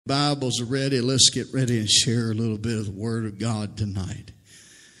Bibles are ready. Let's get ready and share a little bit of the Word of God tonight.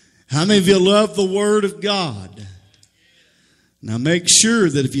 How many of you love the Word of God? Now make sure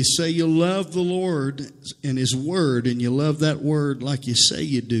that if you say you love the Lord and His Word and you love that Word like you say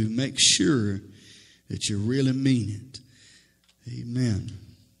you do, make sure that you really mean it. Amen.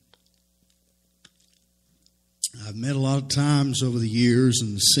 I've met a lot of times over the years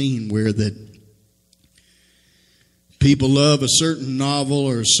and seen where that people love a certain novel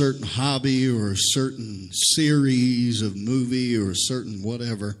or a certain hobby or a certain series of movie or a certain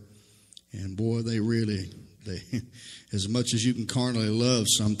whatever. And boy, they as much as you can carnally love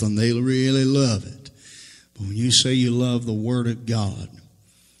something, they really love it. But when you say you love the Word of God,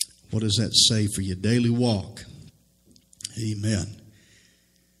 what does that say for your daily walk? Amen.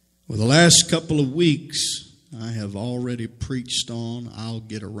 Well, the last couple of weeks, I have already preached on, I'll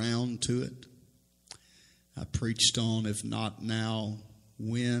get around to it. I preached on, if not now,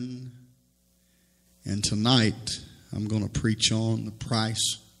 when. And tonight, I'm going to preach on the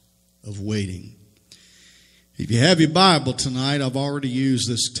price of waiting. If you have your Bible tonight, I've already used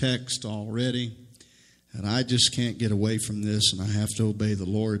this text already. And I just can't get away from this, and I have to obey the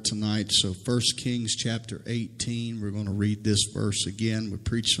Lord tonight. So 1 Kings chapter 18, we're going to read this verse again. We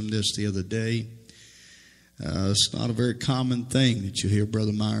preached from this the other day. It's not a very common thing that you hear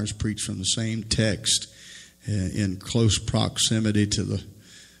Brother Myers preach from the same text in close proximity to the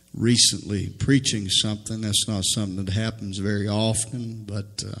recently preaching something. That's not something that happens very often,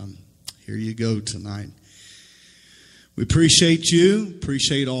 but here you go tonight. We appreciate you,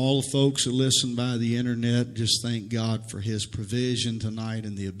 appreciate all the folks that listen by the internet. Just thank God for His provision tonight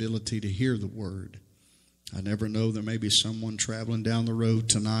and the ability to hear the Word. I never know, there may be someone traveling down the road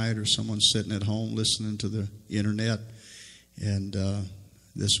tonight or someone sitting at home listening to the internet, and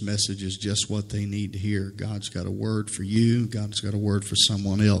this message is just what they need to hear. God's got a word for you. God's got a word for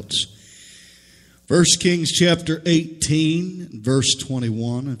someone else. 1 Kings chapter 18, verse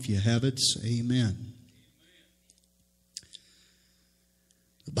 21. If you have it, say amen.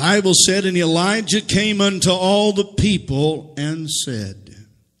 The Bible said, "And Elijah came unto all the people and said,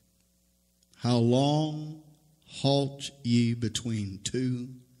 How long halt ye between two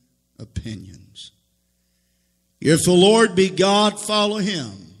opinions? If the Lord be God, follow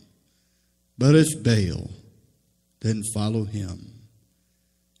Him. But if Baal, then follow him."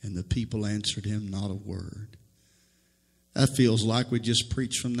 And the people answered him not a word. That feels like we just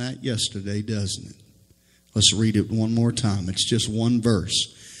preached from that yesterday, doesn't it? Let's read it one more time. It's just one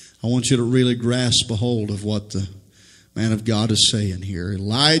verse. I want you to really grasp a hold of what the man of God is saying here.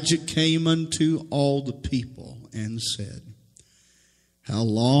 Elijah came unto all the people and said, How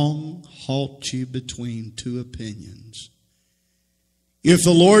long halt ye between two opinions? If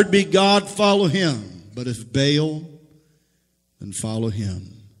the Lord be God, follow Him. But if Baal, then follow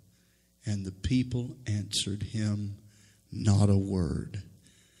him. And the people answered him not a word.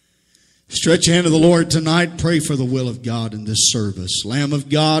 Stretch your hand to the Lord tonight. Pray for the will of God in this service. Lamb of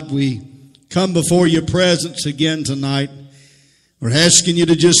God, we come before your presence again tonight. We're asking you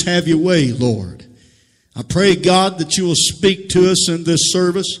to just have your way, Lord. I pray, God, that you will speak to us in this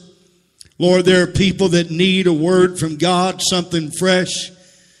service. Lord, there are people that need a word from God, something fresh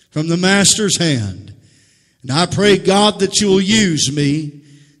from the Master's hand. And I pray, God, that you will use me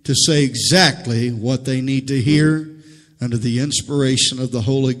to say exactly what they need to hear under the inspiration of the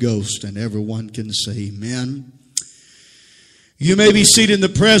Holy Ghost. And everyone can say amen. You may be seated in the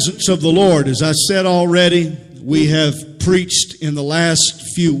presence of the Lord. As I said already, we have preached in the last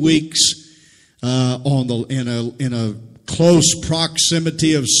few weeks in a close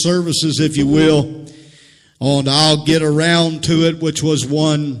proximity of services, if you will, on I'll Get Around to It, which was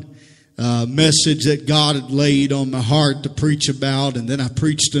one message that God had laid on my heart to preach about. And then I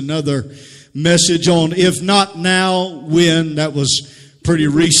preached another message on If Not Now, When. That was pretty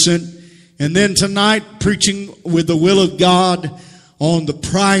recent. And then tonight, preaching with the will of God on the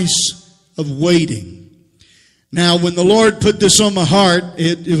price of waiting. Now, when the Lord put this on my heart,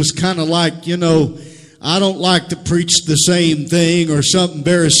 it was kind of like, I don't like to preach the same thing or something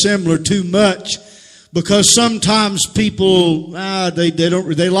very similar too much, because sometimes people,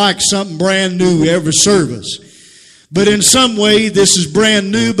 they like something brand new every service. But in some way, this is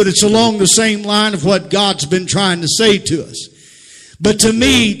brand new, but it's along the same line of what God's been trying to say to us. But to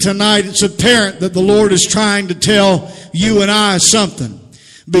me, tonight, it's apparent that the Lord is trying to tell you and I something.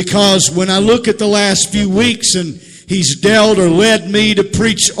 Because when I look at the last few weeks and He's dealt or led me to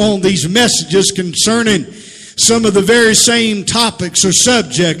preach on these messages concerning some of the very same topics or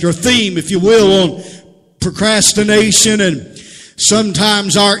subject or theme, if you will, on procrastination and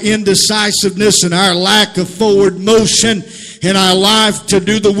sometimes our indecisiveness and our lack of forward motion in our life to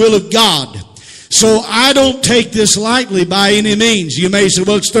do the will of God. So I don't take this lightly by any means. You may say,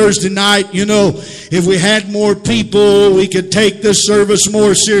 well, it's Thursday night. You know, if we had more people, we could take this service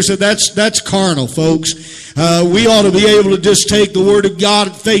more seriously. That's carnal, folks. We ought to be able to just take the Word of God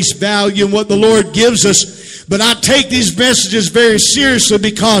at face value and what the Lord gives us. But I take these messages very seriously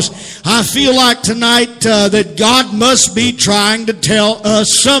because I feel like tonight that God must be trying to tell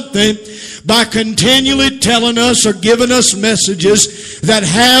us something by continually telling us or giving us messages that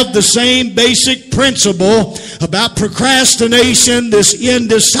have the same basic principle about procrastination, this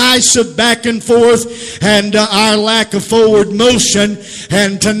indecisive back and forth, and our lack of forward motion.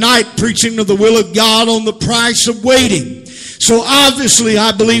 And tonight, preaching of the will of God on the price of waiting. So obviously,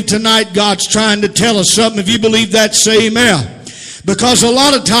 I believe tonight God's trying to tell us something. If you believe that, say amen. Because a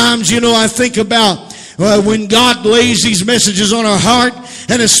lot of times, you know, I think about when God lays these messages on our heart,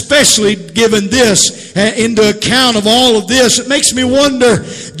 and especially given this into account of all of this, it makes me wonder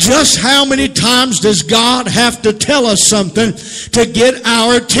just how many times does God have to tell us something to get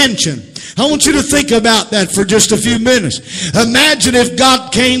our attention? I want you to think about that for just a few minutes. Imagine if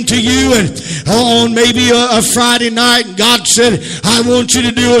God came to you and on maybe a Friday night and God said, I want you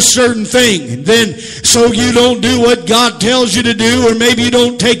to do a certain thing. And then so you don't do what God tells you to do, or maybe you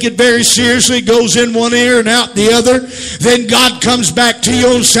don't take it very seriously, it goes in one ear and out the other. Then God comes back to you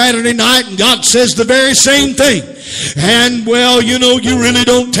on Saturday night and God says the very same thing. And well, you know, you really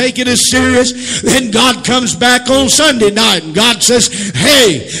don't take it as serious. Then God comes back on Sunday night and God says,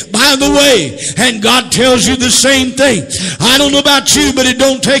 hey, by the way, and God tells you the same thing. I don't know about you, but it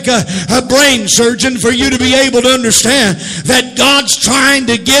don't take a brain surgeon for you to be able to understand that God's trying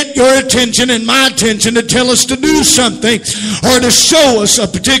to get your attention and my attention to tell us to do something or to show us a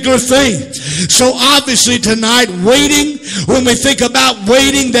particular thing. So obviously tonight, waiting, when we think about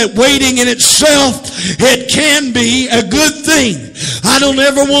waiting, that waiting in itself, it can be a good thing. I don't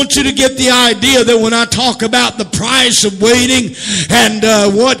ever want you to get the idea that when I talk about the price of waiting and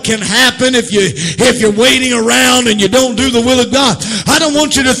what can happen if you're waiting around and you don't do the will of God, I don't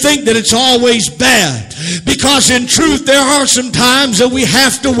want you to think that it's always bad. Because in truth, there are some times that we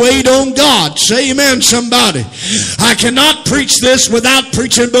have to wait on God. Say amen, somebody. I cannot preach this without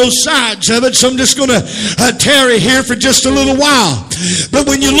preaching both sides of it, so I'm just going to tarry here for just a little while. But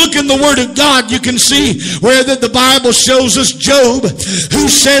when you look in the Word of God, you can see where that the Bible shows us Job, who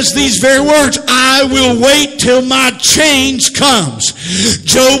says these very words, I will wait till my change comes.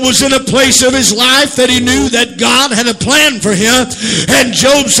 Job was in a place of his life that he knew that God had a plan for him, and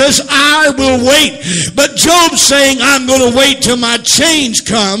Job says, I will wait. But Job saying, I'm going to wait till my change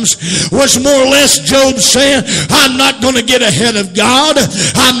comes, was more or less Job saying, I'm not going to get ahead of God.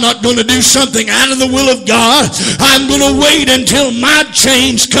 I'm not going to do something out of the will of God. I'm going to wait until my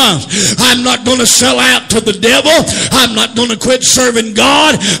change comes. I'm not going to sell out to the devil. I'm not going to quit serving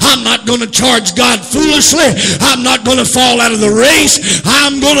God. I'm not going to charge God foolishly. I'm not going to fall out of the race.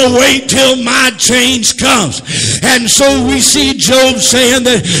 I'm going to wait till my change comes. And so we see Job saying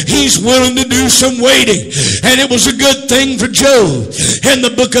that he's willing to do some waiting. And it was a good thing for Job. In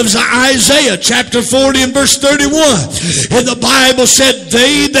the book of Isaiah, chapter 40 and verse 31, and the Bible said,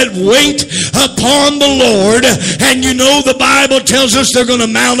 they that wait upon the Lord, and you know the Bible tells us they're going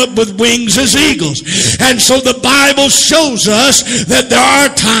to mount up with wings as eagles. And so the Bible shows us that there are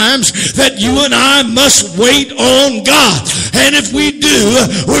times that you and I must wait on God. And if we do,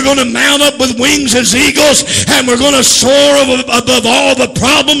 we're going to mount up with wings as eagles, and we're going to soar above all the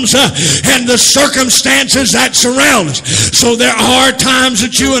problems and the circumstances that surround us. So there are times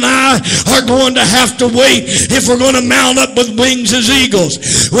that you and I are going to have to wait if we're going to mount up with wings as eagles.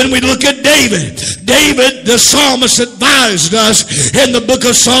 When we look at David, the psalmist advised us in the book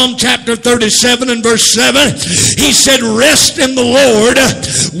of Psalm chapter 37 and verse 7, he said, rest in the Lord,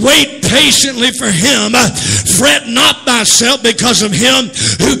 wait patiently for him, fret not thyself because of him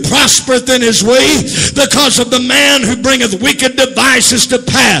who prospereth in his way, because of the man who bringeth wicked devices to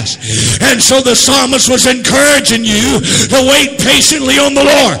pass. And so the psalmist was encouraging you to wait patiently on the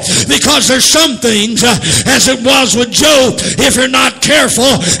Lord, because there's some things, as it was with Job, if you're not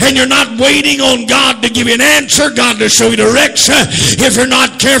careful and you're not waiting on God to give you an answer, God to show you direction, if you're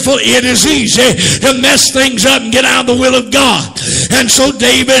not careful, it is easy to mess things up and get out of the will of God. And so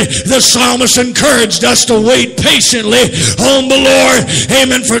David, the the psalmist encouraged us to wait patiently on the Lord.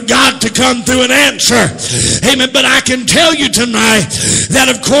 Amen. For God to come through and answer. Amen. But I can tell you tonight that,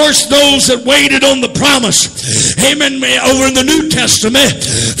 of course, those that waited on the promise, amen, over in the New Testament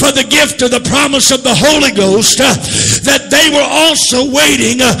for the gift of the promise of the Holy Ghost, that they were also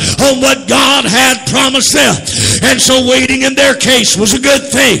waiting on what God had promised them. And so waiting in their case was a good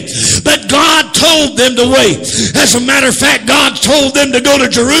thing. But God told them to wait. As a matter of fact, God told them to go to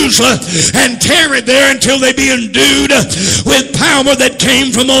Jerusalem and tarry there until they be endued with power that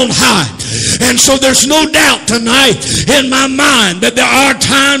came from on high. And so there's no doubt tonight in my mind that there are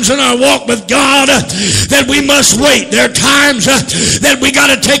times in our walk with God that we must wait. There are times that we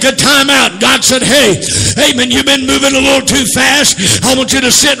got to take a time out. God said, hey, amen, you've been moving a little too fast. I want you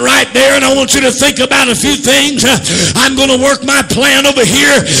to sit right there and I want you to think about a few things. I'm going to work my plan over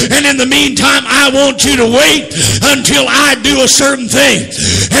here, and in the meantime I want you to wait until I do a certain thing.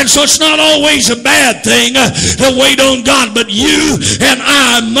 And so it's not always a bad thing to wait on God, but you and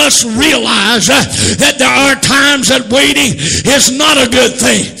I must realize that there are times that waiting is not a good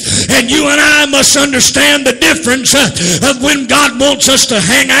thing. And you and I must understand the difference of when God wants us to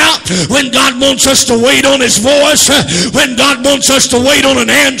hang out, when God wants us to wait on His voice, when God wants us to wait on an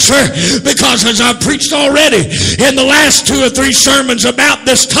answer. Because as I've preached already in the last 2 or 3 sermons about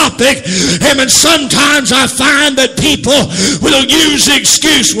this topic, and sometimes I find that people will use the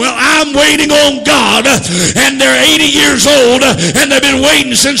excuse, well, I'm waiting on God, and they're 80 years old, and they've been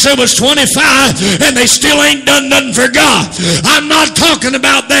waiting since they was 25, and they still ain't done nothing for God. I'm not talking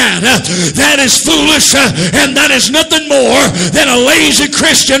about that. That is foolish, and that is nothing more than a lazy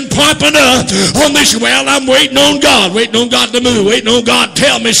Christian popping up on this, well, I'm waiting on God to move, waiting on God to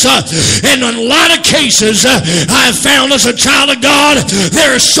tell me something. And in a lot of cases, I've found as a child of God,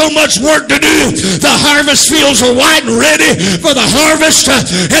 there is so much work to do. The harvest fields are white and ready for the harvest,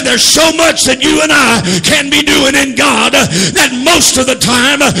 and there's so much that you and I can be doing in God that most of the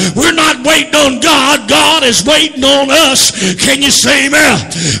time we're not waiting on God. God is waiting on us. Can you say amen?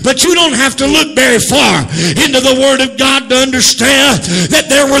 But you don't have to look very far into the Word of God to understand that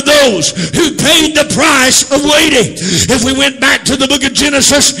there were those who paid the price of waiting. If we went back to the book of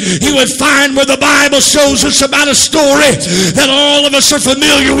Genesis, you would find where the Bible shows us about a story that all of us are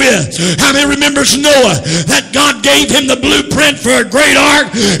familiar with. How many remembers Noah? That God gave him the blueprint for a great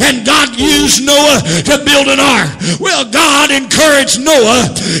ark, and God used Noah to build an ark. Well, God encouraged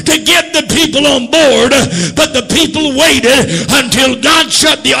Noah to get the people on board, but the people waited until God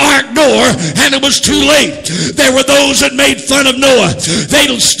shut the ark door, and it was too late. There were those that made fun of Noah. They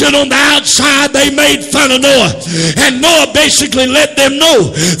stood on the outside, they made fun of Noah. And Noah basically let them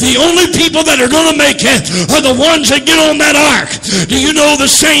know the only people that are going to make it are the ones that get on that ark. Do you know the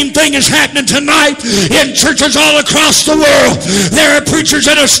same thing is happening tonight in churches all across the world? There are preachers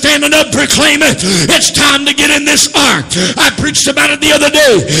that are standing up proclaiming it's time to get in this ark. I preached about it the other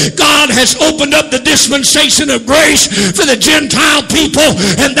day. God has opened up the dispensation of grace for the Gentile people,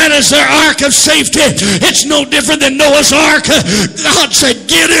 and that is their ark of safety. It's no different than Noah's ark. God said,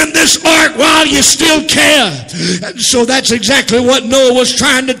 get in this ark while you still can. And so that's exactly what Noah was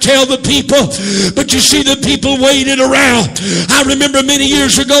trying to tell the people. But you see, the people waited around. I remember many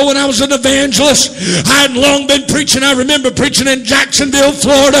years ago when I was an evangelist, I had long been preaching. I remember preaching in Jacksonville,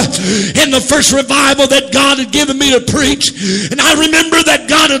 Florida, in the first revival that God had given me to preach. And I remember that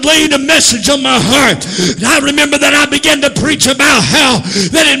God had laid a message on my heart. And I remember that I began to preach about how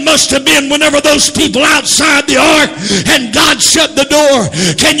that it must have been whenever those people outside the ark and God shut the door.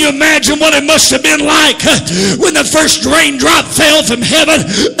 Can you imagine what it must have been like when the first raindrop fell from heaven?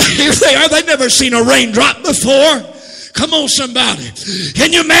 Here they are. They've never seen a raindrop before. Come on, somebody.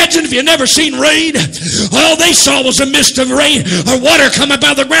 Can you imagine if you never seen rain? All they saw was a mist of rain or water come up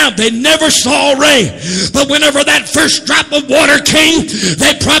out of the ground. They never saw rain. But whenever that first drop of water came,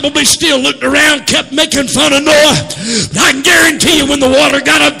 they probably still looked around, kept making fun of Noah. But I can guarantee you when the water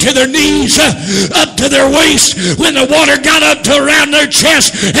got up to their knees, up to their waist, when the water got up to around their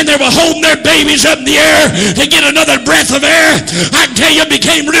chest, and they were holding their babies up in the air to get another breath of air, I can tell you it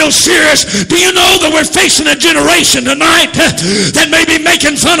became real serious. Do you know that we're facing a generation tonight that may be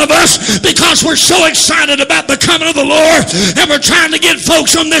making fun of us because we're so excited about the coming of the Lord, and we're trying to get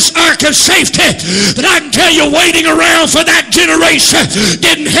folks on this ark of safety? But I can tell you, waiting around for that generation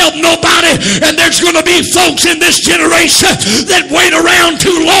didn't help nobody, and there's going to be folks in this generation that wait around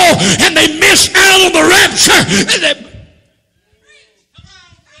too long and they miss out on the rapture.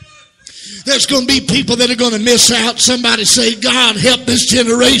 There's going to be people that are going to miss out. Somebody say, God, help this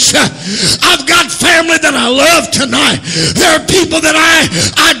generation. I've got family that I love tonight. There are people that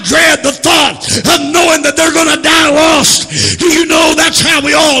I dread the thought of knowing that they're going to die lost. Do you know that's how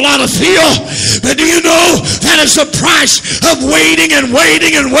we all ought to feel? But do you know that is the price of waiting and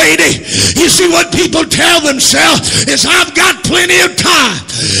waiting and waiting? You see, what people tell themselves is, I've got plenty of time.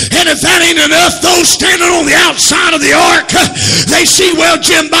 And if that ain't enough, those standing on the outside of the ark, they see, well,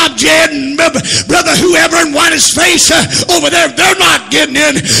 Jim Bob Jed and Brother whoever in whitest face over there, they're not getting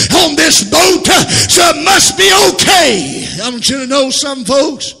in on this boat, so it must be okay. I want you to know something,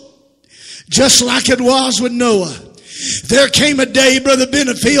 folks. Just like it was with Noah. There came a day, Brother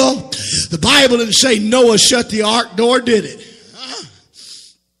Benefield, the Bible didn't say Noah shut the ark door, did it?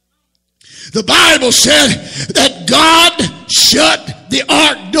 The Bible said that God shut the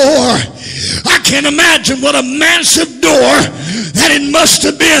ark door. I can't imagine what a massive door that it must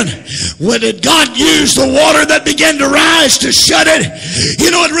have been. When did God use the water that began to rise to shut it? You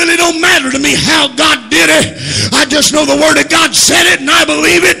know, it really don't matter to me how God did it. I just know the Word of God said it, and I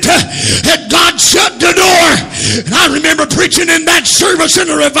believe it, that God shut the door. And I remember preaching in that service in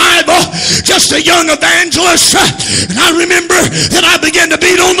a revival, just a young evangelist, and I remember that I began to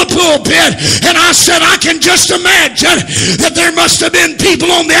beat on the pulpit, and I said, I can just imagine that there must have been people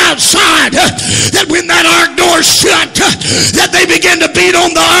on the outside that when that ark door shut, that they began to beat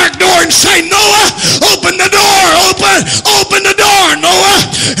on the ark door and say, Noah, open the door, open the door, Noah.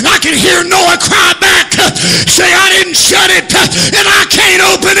 And I can hear Noah cry back, say, I didn't shut it, and I can't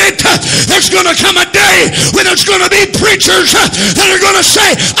open it. There's going to come a day when there's going to be preachers that are going to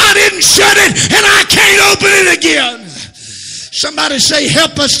say, I didn't shut it, and I can't open it again. Somebody say,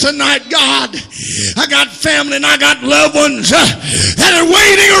 help us tonight, God. I got family and I got loved ones that are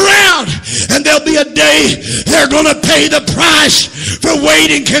waiting around, and there'll be a day they're going to pay the price for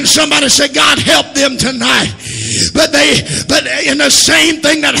waiting. Can somebody say, God, help them tonight? But in the same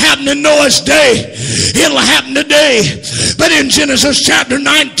thing that happened in Noah's day, it'll happen today. But in Genesis chapter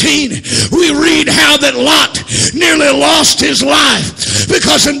 19, we read how that Lot nearly lost his life,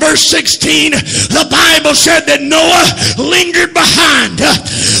 because in verse 16, the Bible said that Noah lingered behind.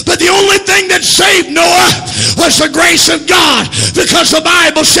 But the only thing that saved Noah was the grace of God, because the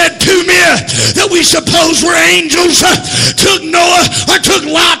Bible said two men that we suppose were angels took Noah, or took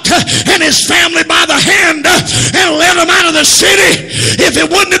Lot and his family by the hand and led them out of the city. If it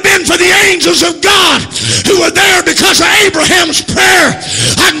wouldn't have been for the angels of God who were there because of Abraham's prayer,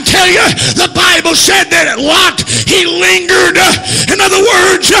 I can tell you, the Bible said that Lot, he lingered. In other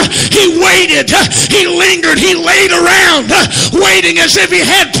words, he waited, he lingered, he laid around waiting as if he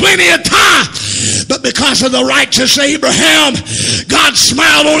had plenty of time. But because of the righteous Abraham, God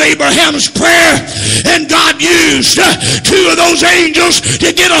smiled on Abraham's prayer, and God used two of those angels to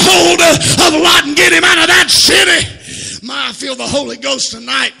get a hold of Lot and get him out of that city. I feel the Holy Ghost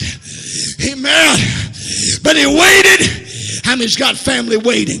tonight. Amen. But he waited. How many's got family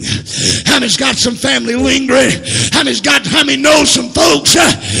waiting? How many's got some family lingering? How many know some folks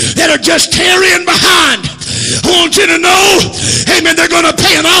that are just tarrying behind? I want you to know, amen, they're going to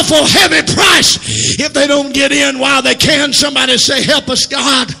pay an awful heavy price if they don't get in while they can. Somebody say, help us,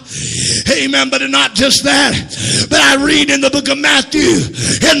 God. Amen. But not just that, but I read in the book of Matthew,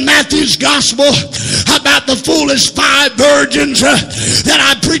 in Matthew's gospel, about the foolish 5 virgins that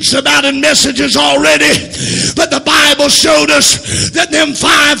I preached about in messages already. But the Bible showed us that them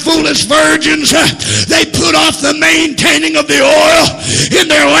 5 foolish virgins, they put off the maintaining of the oil in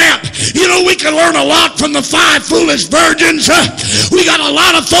their lamp. You know, we can learn a lot from the 5 foolish virgins. We got a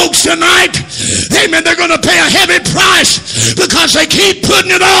lot of folks tonight, amen, they're going to pay a heavy price because they keep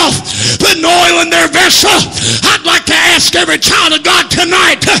putting it off, putting oil in their vessel. I'd like to ask every child of God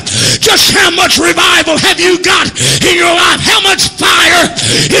tonight, just how much revival have you got in your life? How much fire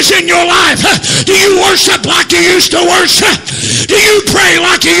is in your life? Do you worship like you used to worship? Do you pray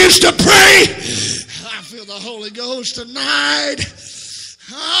like you used to pray? I feel the Holy Ghost tonight.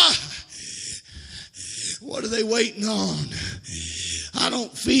 What are they waiting on? I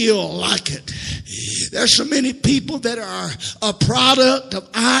don't feel like it. There's so many people that are a product of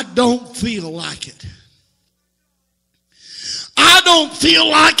I don't feel like it. I don't feel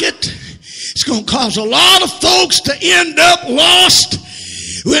like it. It's going to cause a lot of folks to end up lost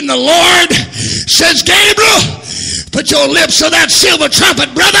when the Lord says, Gabriel, put your lips to that silver trumpet,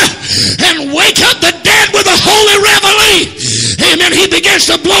 brother, and wake up the dead with a holy reveille. Amen. He begins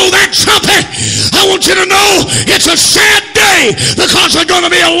to blow that trumpet. I want you to know it's a sad day, because there are going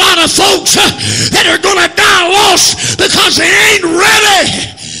to be a lot of folks that are going to die lost because they ain't ready.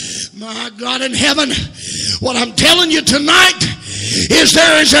 My God in heaven, what I'm telling you tonight is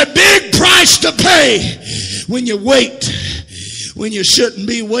there is a big price to pay when you wait, when you shouldn't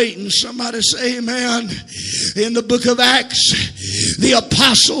be waiting. Somebody say amen. In the book of Acts, the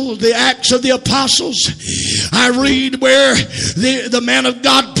Acts of the Apostles, I read where the man of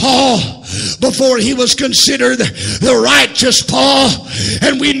God, Paul, before he was considered the righteous Paul,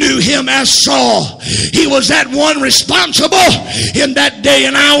 and we knew him as Saul, he was that one responsible in that day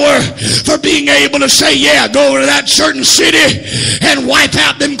and hour for being able to say, yeah, go over to that certain city and wipe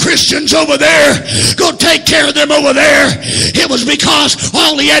out them Christians over there. Go take care of them over there. It was because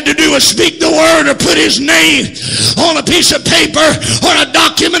all he had to do was speak the word or put his name on a piece of paper or a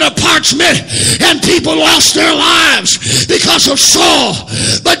document of parchment, and people lost their lives because of Saul.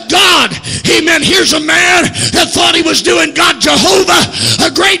 But God, amen, here's a man that thought he was doing God Jehovah a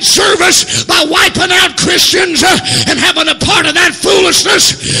great service by wiping out Christians and having a part of that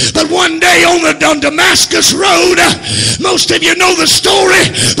foolishness. But one day on Damascus Road, most of you know the story,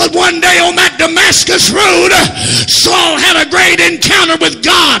 but one day on that Damascus Road, Saul had a great encounter with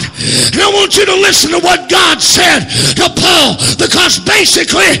God. And I want you to listen to what God said to Paul, because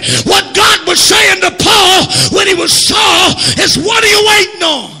basically what God was saying to Paul when he was Saul is, what are you waiting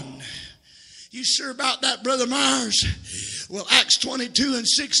on? You sure about that, Brother Myers? Well, Acts 22 and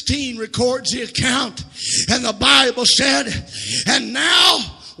 16 records the account, and the Bible said, and now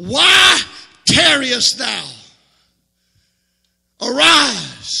why tarriest thou?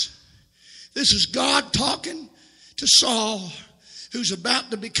 Arise. This is God talking to Saul, who's about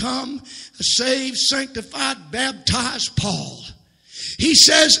to become a saved, sanctified, baptized Paul. He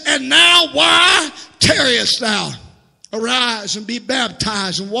says, and now why tarriest thou? Arise and be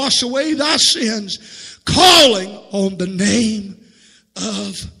baptized and wash away thy sins, calling on the name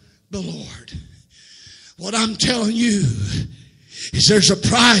of the Lord. What I'm telling you is there's a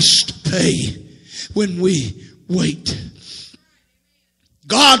price to pay when we wait.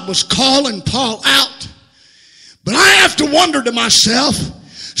 God was calling Paul out, but I have to wonder to myself,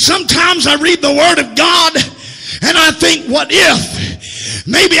 sometimes I read the Word of God and I think, what if?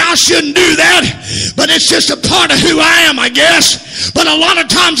 Maybe I shouldn't do that, but it's just a part of who I am, I guess. But a lot of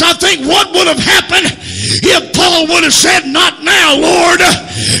times I think, what would have happened if Paul would have said, not now, Lord?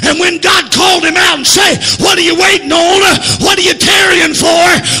 And when God called him out and said, what are you waiting on? What are you tarrying for?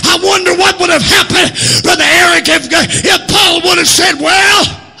 I wonder what would have happened, Brother Eric, if Paul would have said, well,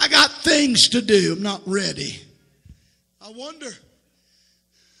 I got things to do. I'm not ready. I wonder.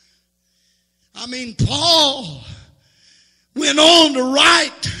 I mean, Paul went on to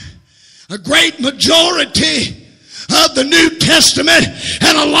write a great majority of the New Testament,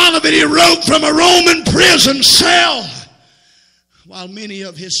 and a lot of it he wrote from a Roman prison cell, while many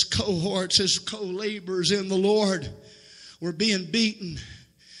of his cohorts, his co-laborers in the Lord, were being beaten,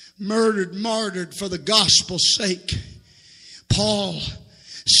 murdered, martyred for the gospel's sake. Paul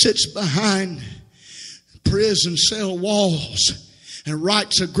sits behind prison cell walls and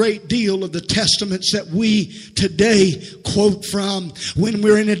writes a great deal of the testaments that we today quote from when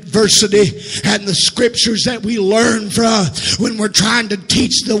we're in adversity, and the scriptures that we learn from when we're trying to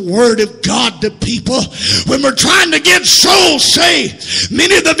teach the Word of God to people, when we're trying to get souls saved.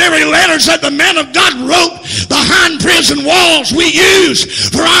 Many of the very letters that the man of God wrote behind prison walls we use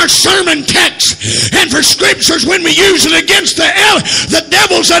for our sermon texts and for scriptures when we use it against the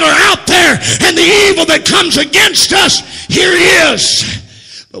devils that are out there and the evil that comes against us. Here he is.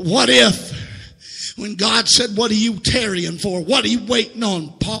 But what if, when God said, what are you tarrying for? What are you waiting on,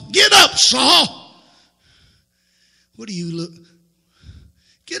 Paul? Get up, Saul. What do you look?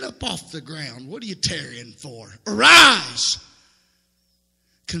 Get up off the ground. What are you tarrying for? Arise.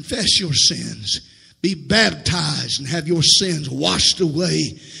 Confess your sins. Be baptized and have your sins washed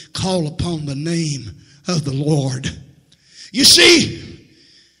away. Call upon the name of the Lord. You see,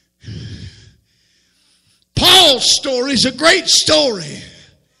 Paul's story is a great story.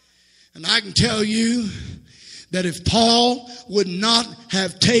 And I can tell you that if Paul would not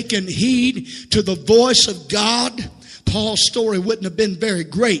have taken heed to the voice of God, Paul's story wouldn't have been very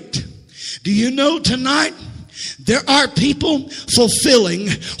great. Do you know tonight, there are people fulfilling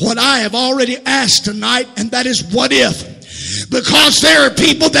what I have already asked tonight, and that is, what if? Because there are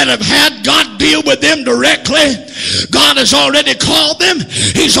people that have had God deal with them directly. God has already called them.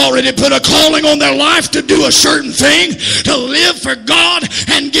 He's already put a calling on their life to do a certain thing, to live for God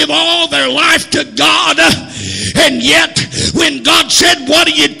and give all their life to God. And yet, when God said, what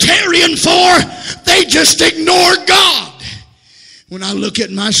are you tarrying for? They just ignore God. When I look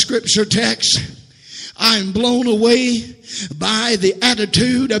at my scripture text, I am blown away by the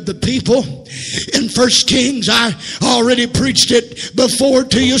attitude of the people. In 1 Kings, I already preached it before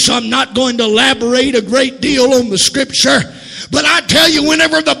to you, so I'm not going to elaborate a great deal on the scripture. But I tell you,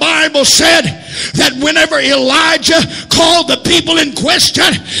 whenever the Bible said that whenever Elijah called the people in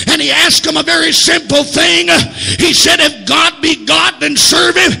question and he asked them a very simple thing, he said, if God be God, then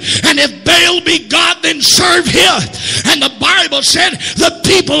serve him, and if Baal be God, then serve him. And the Bible said the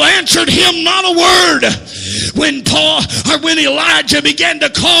people answered him not a word. When Elijah began to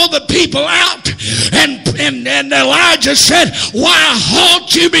call the people out, and Elijah said, why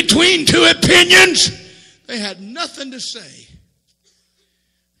halt you between two opinions? They had nothing to say.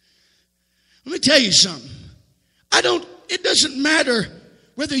 Let me tell you something. It doesn't matter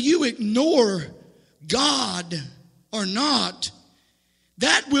whether you ignore God or not.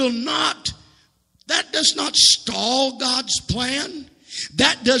 That does not stall God's plan.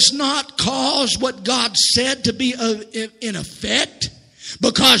 That does not cause what God said to be in effect.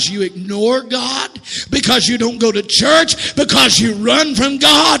 Because you ignore God, because you don't go to church, because you run from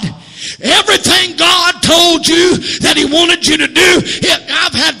God. Everything God told you that he wanted you to do.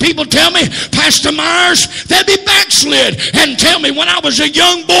 I've had people tell me, Pastor Myers, they'd be backslid and tell me when I was a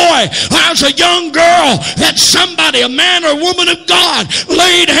young boy or I was a young girl that somebody, a man or woman of God,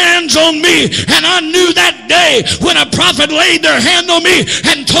 laid hands on me, and I knew that day when a prophet laid their hand on me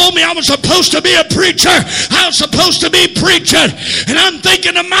and told me I was supposed to be a preacher, I was supposed to be preaching. And I'm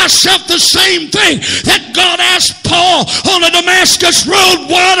thinking to myself the same thing that God asked Paul on the Damascus road,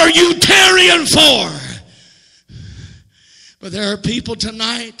 what are you tarrying for? But there are people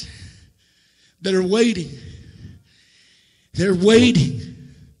tonight that are waiting. They're waiting.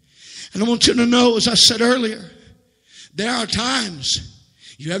 And I want you to know, as I said earlier, there are times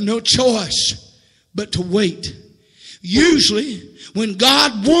you have no choice but to wait. Usually, when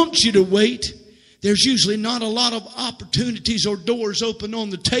God wants you to wait, there's usually not a lot of opportunities or doors open on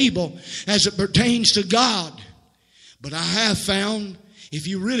the table as it pertains to God. But I have found if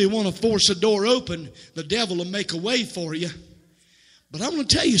you really want to force a door open, the devil will make a way for you. But I'm going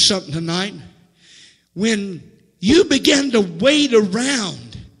to tell you something tonight. When you begin to wait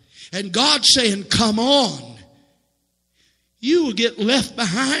around and God's saying, come on, you will get left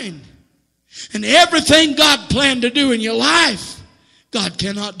behind. And everything God planned to do in your life, God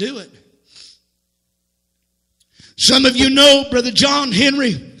cannot do it. Some of you know Brother John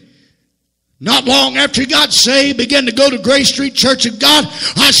Henry. Not long after he got saved, began to go to Grace Street Church of God.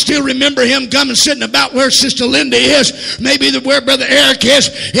 I still remember him coming, sitting about where Sister Linda is, maybe where Brother Eric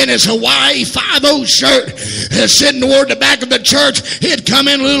is, in his Hawaii 5-0 shirt, sitting toward the back of the church. He'd come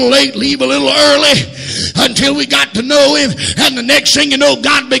in a little late, leave a little early, until we got to know him. And the next thing you know,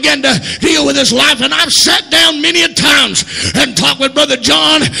 God began to deal with his life. And I've sat down many a times and talked with Brother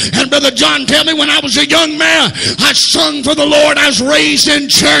John. And Brother John tell me when I was a young man, I sung for the Lord. I was raised in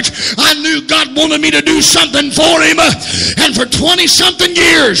church. I knew God wanted me to do something for him. And for 20-something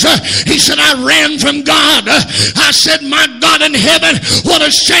years, he said, I ran from God. I said, my God in heaven, what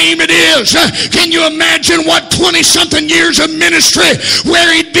a shame it is. Can you imagine what 20-something years of ministry, where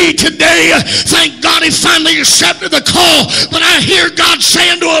he'd be today? Thank God he finally accepted the call. But I hear God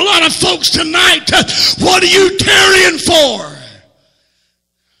saying to a lot of folks tonight, what are you tarrying for?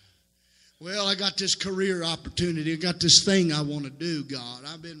 Well, I got this career opportunity. I got this thing I want to do, God.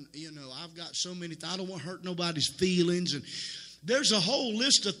 I've got so many things. I don't want to hurt nobody's feelings. And there's a whole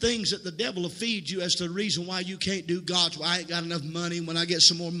list of things that the devil will feed you as to the reason why you can't do God's way. I ain't got enough money. When I get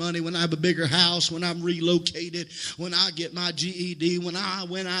some more money, when I have a bigger house, when I'm relocated, when I get my GED, when I.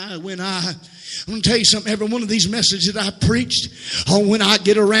 I'm going to tell you something. Every one of these messages that I preached on, when I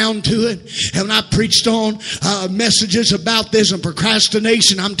get around to it, and when I preached on messages about this and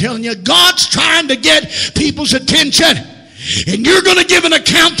procrastination, I'm telling you, God's trying to get people's attention. And you're going to give an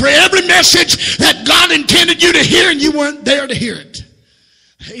account for every message that God intended you to hear, and you weren't there to hear it.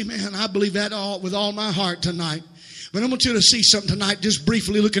 Amen. I believe that with all my heart tonight. But I want you to see something tonight, just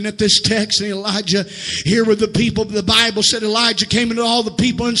briefly looking at this text. And Elijah here with the people. The Bible said Elijah came into all the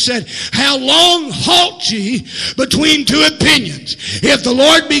people and said, how long halt ye between two opinions? If the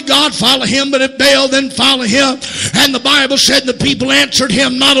Lord be God, follow him. But if Baal, then follow him. And the Bible said the people answered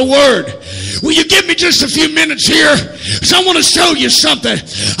him not a word. Will you give me just a few minutes here? Because I want to show you something.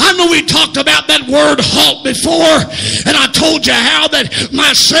 I know we talked about that word halt before. And I told you how that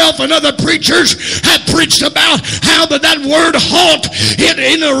myself and other preachers have preached about how that word halt,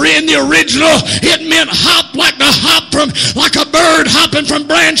 in the original, it meant hop, like a bird hopping from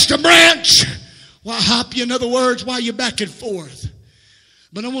branch to branch. Why hop you? In other words, why you back and forth?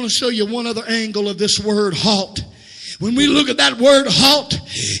 But I want to show you one other angle of this word halt. When we look at that word halt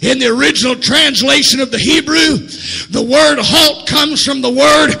in the original translation of the Hebrew, the word halt comes from the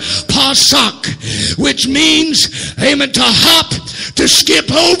word pasak, which means, amen, to hop, to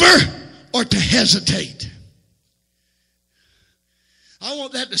skip over, or to hesitate. I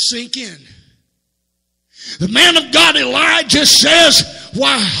want that to sink in. The man of God Elijah says,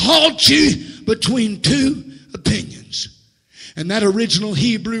 why halt ye between two opinions? And that original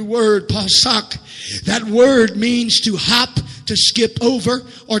Hebrew word, pasak, that word means to hop, to skip over,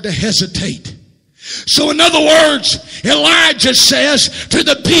 or to hesitate. So in other words, Elijah says to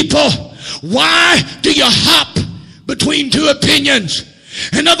the people, why do you hop between two opinions?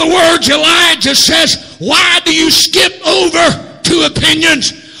 In other words, Elijah says, why do you skip over two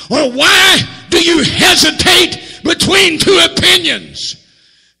opinions? Or why do you hesitate between two opinions?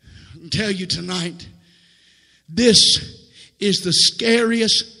 I can tell you tonight, this is the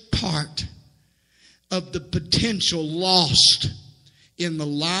scariest part of the potential lost in the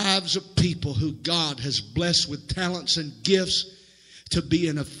lives of people who God has blessed with talents and gifts to be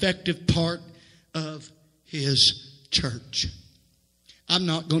an effective part of His church. I'm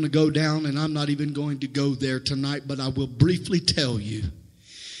not going to go down, and I'm not even going to go there tonight, but I will briefly tell you,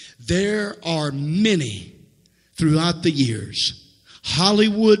 there are many throughout the years,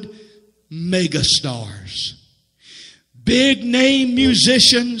 Hollywood megastars, big name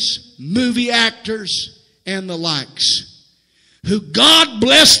musicians, movie actors, and the likes, who God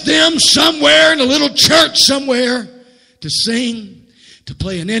blessed them somewhere in a little church somewhere to sing, to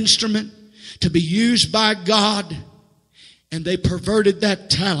play an instrument, to be used by God. And they perverted that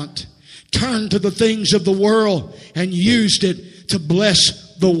talent, turned to the things of the world, and used it to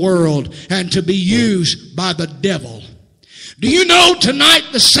bless the world and to be used by the devil. Do you know tonight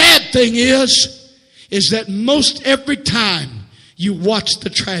the sad thing is that most every time you watch the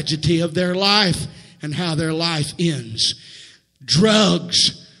tragedy of their life and how their life ends,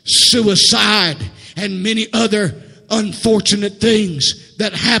 drugs, suicide, and many other unfortunate things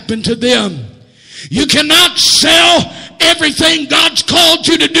that happen to them. You cannot sell everything God's called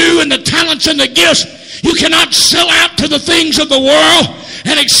you to do and the talents and the gifts. You cannot sell out to the things of the world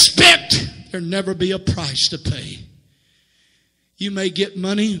and expect there never be a price to pay. You may get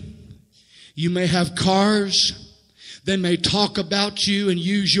money. You may have cars. They may talk about you and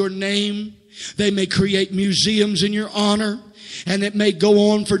use your name. They may create museums in your honor. And it may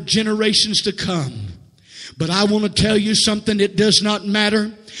go on for generations to come. But I want to tell you something. It does not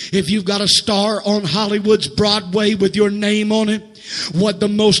matter if you've got a star on Hollywood's Broadway with your name on it. What the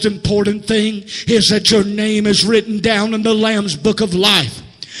most important thing is that your name is written down in the Lamb's Book of Life.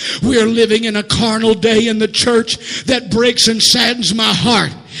 We are living in a carnal day in the church that breaks and saddens my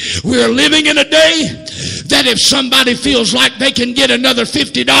heart. We are living in a day that if somebody feels like they can get another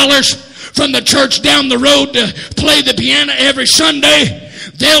 $50 from the church down the road to play the piano every Sunday,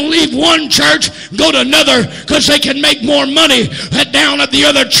 they'll leave one church, go to another, because they can make more money down at the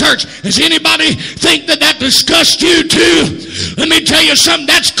other church. Does anybody think that disgusts you too? Let me tell you something,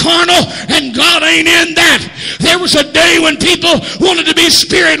 that's carnal, and God ain't in that. There was a day when people wanted to be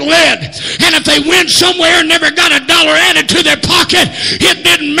Spirit-led, and if they went somewhere and never got $1 added to their pocket, it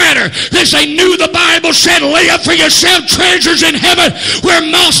didn't matter, because they knew the Bible said, lay up for yourself treasures in heaven where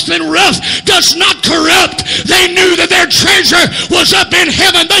moth and rust does not corrupt. They knew that their treasure was up in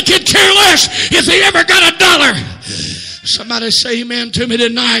heaven. They could care less if they ever got $1. Somebody say amen to me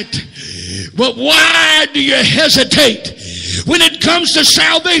tonight. But why do you hesitate when it comes to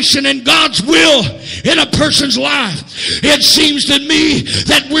salvation and God's will in a person's life? It seems to me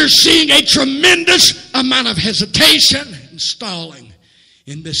that we're seeing a tremendous amount of hesitation and stalling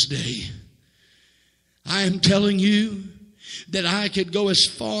in this day. I am telling you that I could go as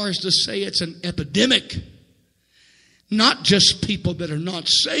far as to say it's an epidemic. Not just people that are not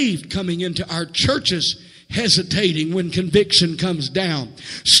saved coming into our churches hesitating when conviction comes down,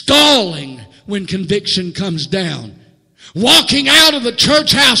 stalling when conviction comes down, walking out of the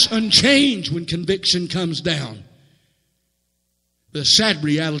church house unchanged when conviction comes down. The sad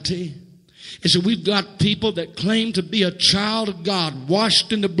reality is that we've got people that claim to be a child of God,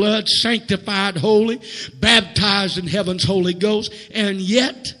 washed in the blood, sanctified, holy, baptized in heaven's Holy Ghost, and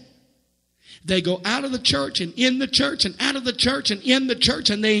yet they go out of the church and in the church and out of the church and in the church,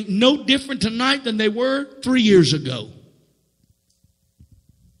 and they ain't no different tonight than they were 3 years ago.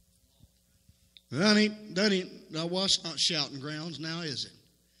 That ain't, now what's not shouting grounds now, is it?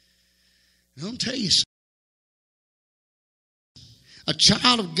 And I'll tell you something. A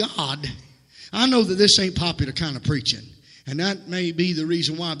child of God, I know that this ain't popular kind of preaching. And that may be the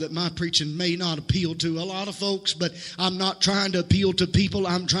reason why that my preaching may not appeal to a lot of folks, but I'm not trying to appeal to people.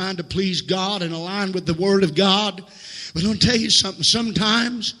 I'm trying to please God and align with the Word of God. But I'll tell you something.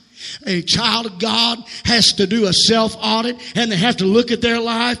 Sometimes a child of God has to do a self-audit, and they have to look at their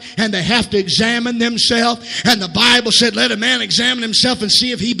life, and they have to examine themselves. And the Bible said, let a man examine himself and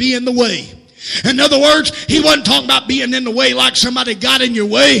see if he be in the way. In other words, he wasn't talking about being in the way like somebody got in your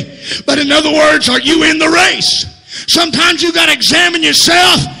way. But in other words, are you in the race? Sometimes you got to examine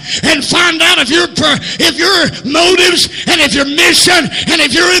yourself and find out if your motives and if your mission and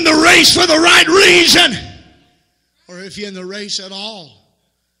if you're in the race for the right reason. Or if you're in the race at all.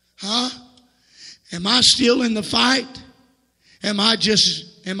 Huh? Am I still in the fight? Am I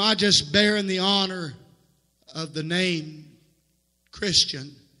just bearing the honor of the name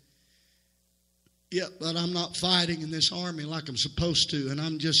Christian? Yeah, but I'm not fighting in this army like I'm supposed to. And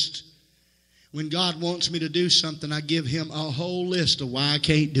I'm just, when God wants me to do something, I give him a whole list of why I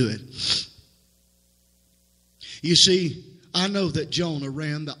can't do it. You see, I know that Jonah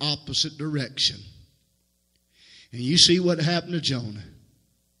ran the opposite direction. And you see what happened to Jonah.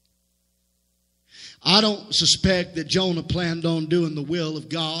 I don't suspect that Jonah planned on doing the will of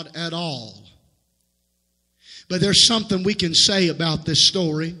God at all. But there's something we can say about this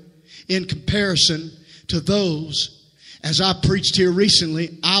story in comparison to those. As I preached here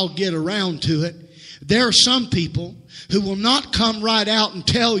recently, I'll get around to it. There are some people who will not come right out and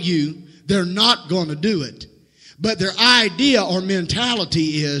tell you they're not going to do it. But their idea or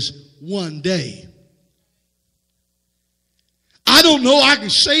mentality is one day. I don't know I can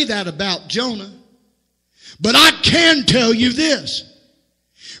say that about Jonah. But I can tell you this.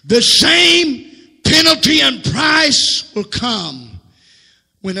 The same penalty and price will come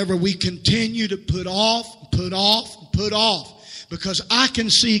whenever we continue to put off. Because I can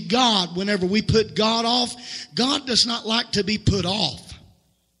see God, whenever we put God off, God does not like to be put off.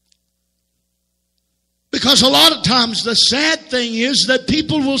 Because a lot of times the sad thing is that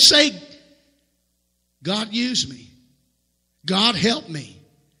people will say, God use me. God help me.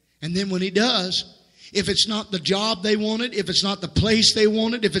 And then when he does, if it's not the job they wanted, if it's not the place they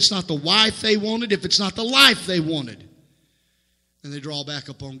wanted, if it's not the wife they wanted, if it's not the life they wanted, then they draw back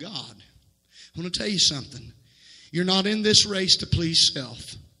upon God. I want to tell you something. You're not in this race to please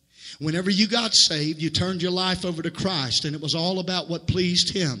self. Whenever you got saved, you turned your life over to Christ, and it was all about what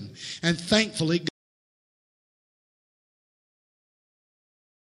pleased him. And thankfully,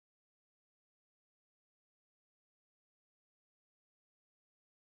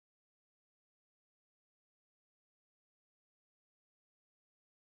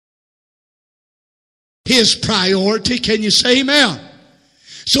 his priority. Can you say amen?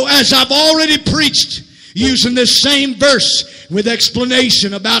 So as I've already preached using this same verse with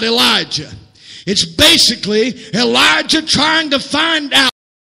explanation about Elijah, it's basically Elijah trying to find out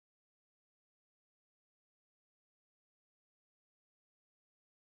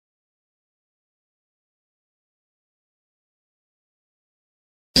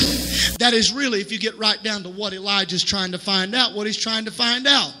that is really, if you get right down to what Elijah's trying to find out, what he's trying to find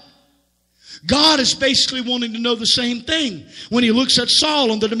out. God is basically wanting to know the same thing when he looks at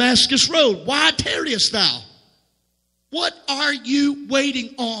Saul on the Damascus road. Why tarriest thou? What are you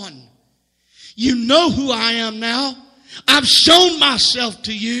waiting on? You know who I am now. I've shown myself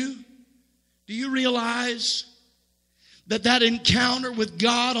to you. Do you realize that encounter with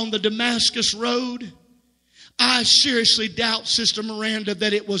God on the Damascus road, I seriously doubt, Sister Miranda,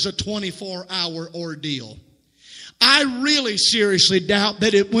 that it was a 24-hour ordeal. I really seriously doubt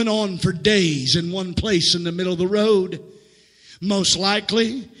that it went on for days in one place in the middle of the road. Most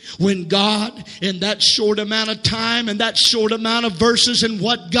likely, when God, in that short amount of time and that short amount of verses and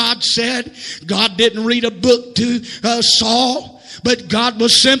what God said, God didn't read a book to Saul, but God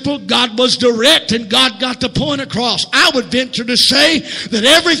was simple, God was direct, and God got the point across. I would venture to say that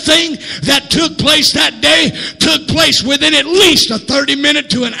everything that took place that day took place within at least a 30-minute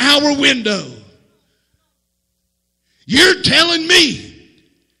to an hour window. You're telling me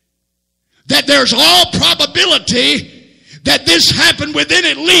that there's all probability that this happened within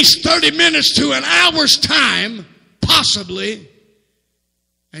at least 30 minutes to an hour's time, possibly,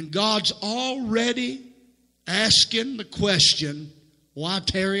 and God's already asking the question, why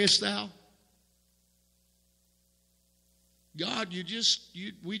tarriest thou? God,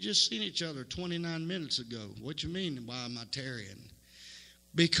 we just seen each other 29 minutes ago. What you mean, why am I tarrying?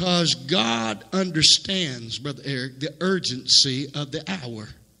 Because God understands, Brother Eric, the urgency of the hour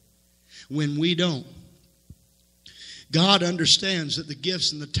when we don't. God understands that the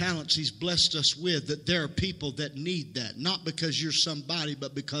gifts and the talents He's blessed us with, that there are people that need that. Not because you're somebody,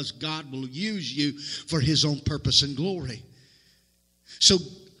 but because God will use you for His own purpose and glory. So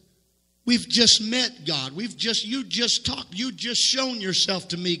we've just met God. You just talked. You just shown yourself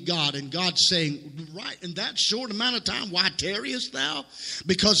to me, God. And God's saying, right in that short amount of time, why tarriest thou?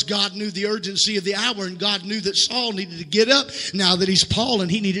 Because God knew the urgency of the hour, and God knew that Saul needed to get up now that he's Paul, and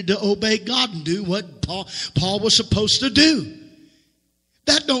he needed to obey God and do what Paul was supposed to do.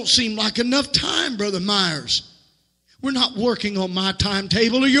 That don't seem like enough time, Brother Myers. We're not working on my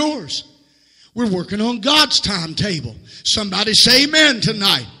timetable or yours. We're working on God's timetable. Somebody say amen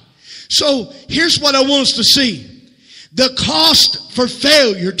tonight. So here's what I want us to see. The cost for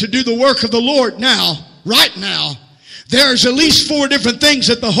failure to do the work of the Lord now, right now, there's at least 4 different things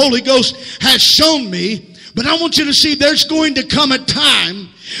that the Holy Ghost has shown me. But I want you to see there's going to come a time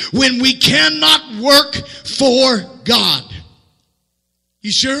when we cannot work for God.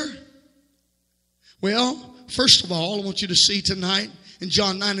 You sure? Well, first of all, I want you to see tonight in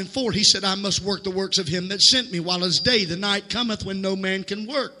John 9:4, he said, I must work the works of him that sent me while it is day. The night cometh when no man can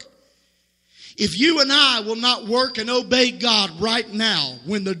work. If you and I will not work and obey God right now,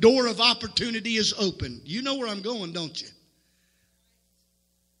 when the door of opportunity is open, you know where I'm going, don't you?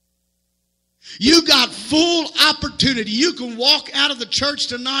 You got full opportunity. You can walk out of the church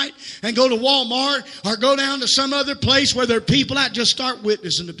tonight and go to Walmart or go down to some other place where there are people out. Just start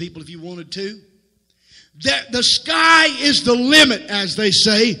witnessing to people if you wanted to. The sky is the limit, as they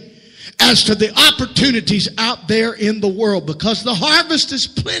say, as to the opportunities out there in the world, because the harvest is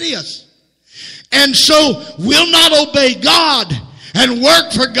plenteous. And so we'll not obey God and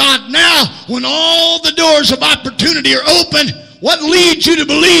work for God now when all the doors of opportunity are open. What leads you to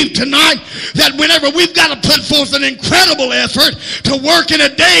believe tonight that whenever we've got to put forth an incredible effort to work in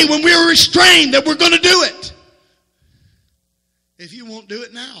a day when we're restrained, that we're going to do it? If you won't do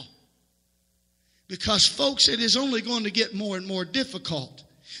it now. Because, folks, it is only going to get more and more difficult.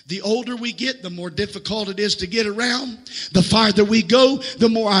 The older we get, the more difficult it is to get around. The farther we go, the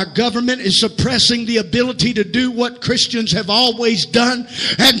more our government is suppressing the ability to do what Christians have always done,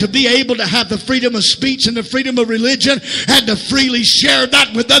 and to be able to have the freedom of speech and the freedom of religion and to freely share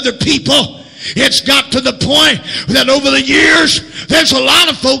that with other people. It's got to the point that over the years, there's a lot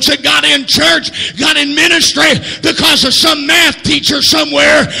of folks that got in church, got in ministry because of some math teacher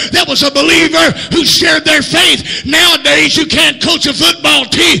somewhere that was a believer who shared their faith. Nowadays, you can't coach a football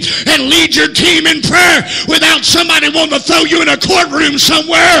team and lead your team in prayer without somebody wanting to throw you in a courtroom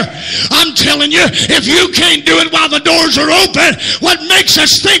somewhere. I'm telling you, if you can't do it while the doors are open, what makes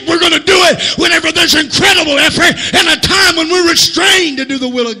us think we're going to do it whenever there's incredible effort and a time when we're restrained to do the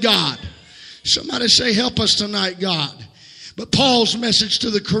will of God? Somebody say, help us tonight, God. But Paul's message to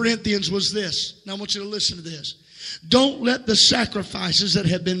the Corinthians was this. Now I want you to listen to this. Don't let the sacrifices that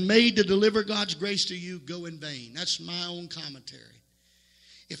have been made to deliver God's grace to you go in vain. That's my own commentary.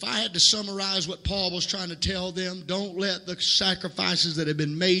 If I had to summarize what Paul was trying to tell them, don't let the sacrifices that have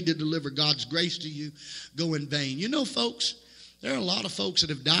been made to deliver God's grace to you go in vain. You know, folks, there are a lot of folks that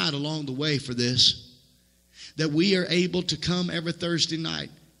have died along the way for this, that we are able to come every Thursday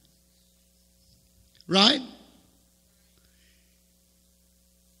night. Right?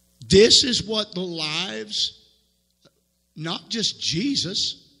 This is what the lives, not just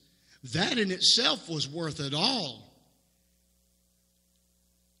Jesus, that in itself was worth it all.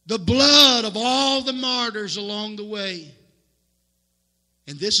 The blood of all the martyrs along the way.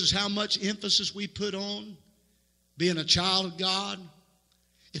 And this is how much emphasis we put on being a child of God.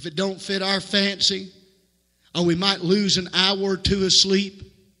 If it don't fit our fancy, or we might lose an hour or two of sleep.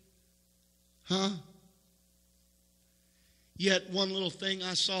 Huh? Yet one little thing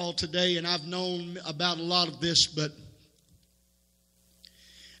I saw today, and I've known about a lot of this, but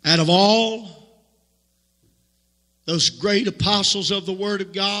out of all those great apostles of the Word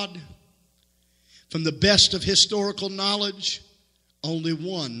of God, from the best of historical knowledge, only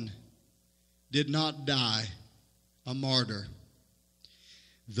one did not die a martyr,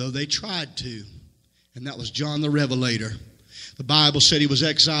 though they tried to, and that was John the Revelator. The Bible said he was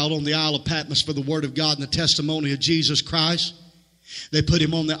exiled on the Isle of Patmos for the Word of God and the testimony of Jesus Christ. They put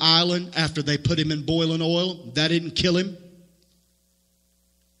him on the island after they put him in boiling oil. That didn't kill him.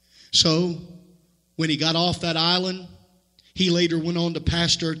 So, when he got off that island, he later went on to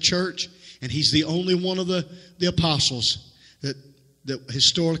pastor a church, and he's the only one of the apostles that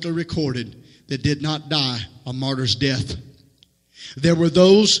historically recorded that did not die a martyr's death. There were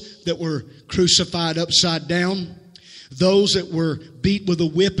those that were crucified upside down. Those that were beat with a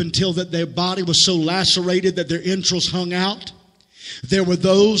whip until that their body was so lacerated that their entrails hung out. There were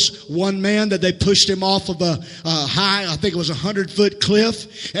those, one man that they pushed him off of a high, I think it was 100-foot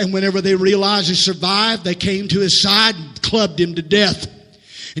cliff. And whenever they realized he survived, they came to his side and clubbed him to death.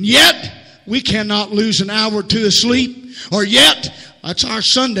 And yet, we cannot lose an hour or two of sleep. Or yet, that's our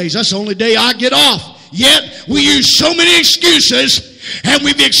Sundays. That's the only day I get off. Yet, we use so many excuses. And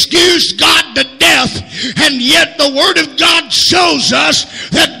we've excused God to death. And yet the Word of God shows us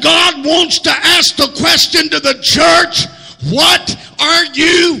that God wants to ask the question to the church, what are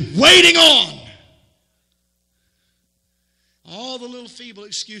you waiting on? all the little feeble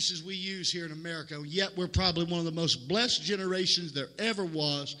excuses we use here in America, yet we're probably one of the most blessed generations there ever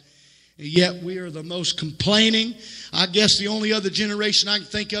was. And yet we are the most complaining. I guess the only other generation I can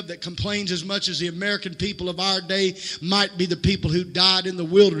think of that complains as much as the American people of our day might be the people who died in the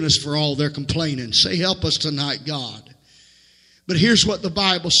wilderness for all their complaining. Say, help us tonight, God. But here's what the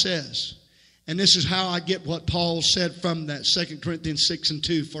Bible says. And this is how I get what Paul said from that 2 Corinthians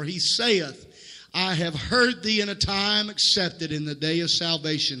 6:2. For he saith, I have heard thee in a time accepted, in the day of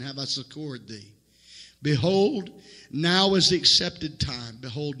salvation have I succored thee. Behold, now is the accepted time.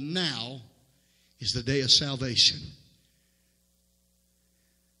 Behold, now is the day of salvation.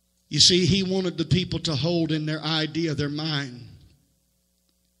 You see, he wanted the people to hold in their idea, their mind,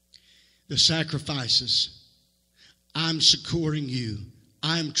 the sacrifices. I'm succoring you.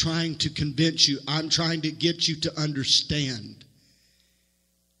 I'm trying to convince you. I'm trying to get you to understand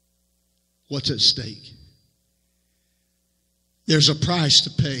what's at stake. There's a price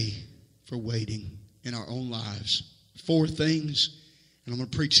to pay for waiting in our own lives. 4 things, and I'm going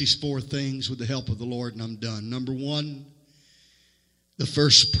to preach these 4 things with the help of the Lord, and I'm done. Number 1, the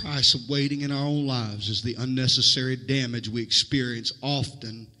first price of waiting in our own lives is the unnecessary damage we experience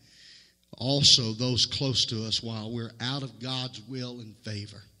often, also those close to us, while we're out of God's will and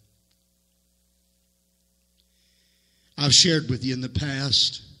favor. I've shared with you in the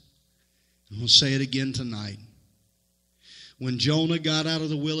past, and we'll say it again tonight. When Jonah got out of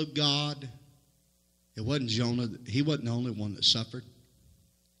the will of God, it wasn't Jonah. He wasn't the only one that suffered.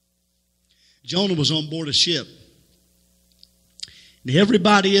 Jonah was on board a ship. And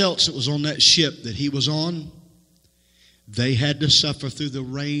everybody else that was on that ship that he was on, they had to suffer through the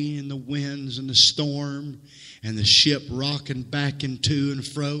rain and the winds and the storm and the ship rocking back and to and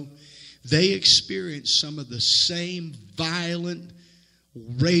fro. They experienced some of the same violent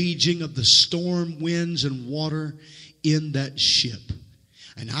raging of the storm, winds, and water in that ship.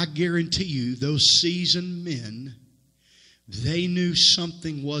 And I guarantee you, those seasoned men, they knew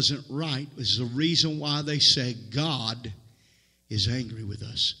something wasn't right. This is the reason why they say God is angry with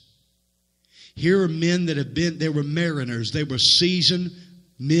us. Here are men that have been, they were mariners. They were seasoned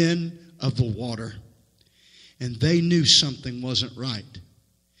men of the water. And they knew something wasn't right.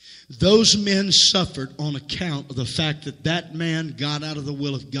 Those men suffered on account of the fact that that man got out of the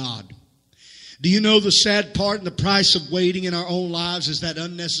will of God. Do you know the sad part and the price of waiting in our own lives is that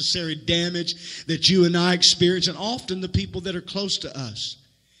unnecessary damage that you and I experience, and often the people that are close to us,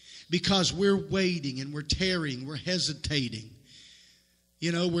 because we're waiting and we're tarrying, we're hesitating.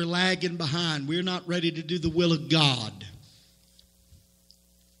 You know, we're lagging behind. We're not ready to do the will of God.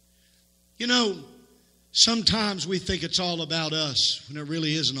 You know, sometimes we think it's all about us when it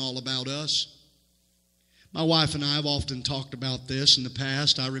really isn't all about us. My wife and I have often talked about this in the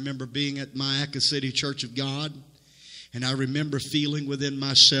past. I remember being at Mayaca City Church of God, and I remember feeling within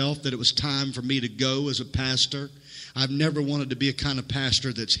myself that it was time for me to go as a pastor. I've never wanted to be a kind of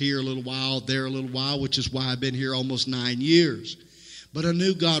pastor that's here a little while, there a little while, which is why I've been here almost 9 years. But I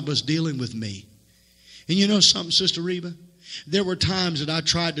knew God was dealing with me. And you know something, Sister Reba? There were times that I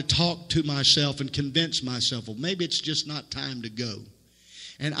tried to talk to myself and convince myself, well, maybe it's just not time to go.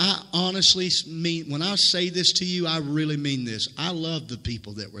 And I honestly mean, when I say this to you, I really mean this. I loved the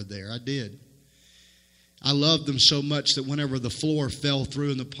people that were there. I did. I loved them so much that whenever the floor fell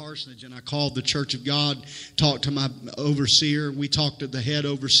through in the parsonage and I called the Church of God, talked to my overseer, we talked to the head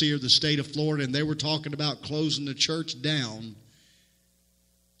overseer of the state of Florida, and they were talking about closing the church down.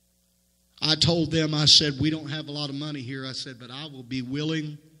 I told them, I said, we don't have a lot of money here. I said, but I will be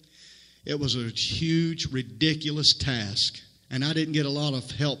willing. It was a huge, ridiculous task. And I didn't get a lot of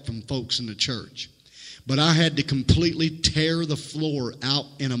help from folks in the church. But I had to completely tear the floor out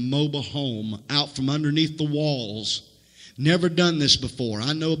in a mobile home, out from underneath the walls. Never done this before.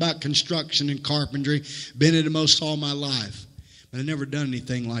 I know about construction and carpentry. Been in it most all my life. But I've never done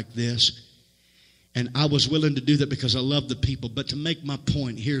anything like this. And I was willing to do that because I love the people. But to make my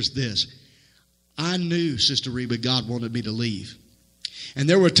point, here's this. I knew, Sister Reba, God wanted me to leave. And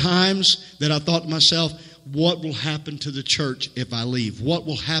there were times that I thought to myself, what will happen to the church if I leave? What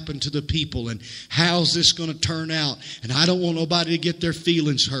will happen to the people? And how's this going to turn out? And I don't want nobody to get their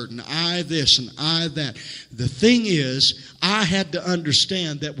feelings hurt. And I this and I that. The thing is, I had to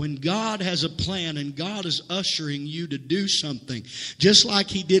understand that when God has a plan and God is ushering you to do something, just like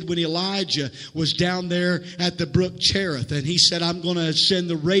he did when Elijah was down there at the brook Cherith, and he said, I'm going to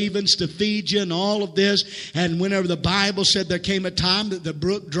send the ravens to feed you and all of this. And whenever the Bible said there came a time that the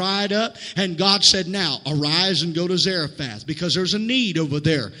brook dried up, and God said, now, arise and go to Zarephath because there's a need over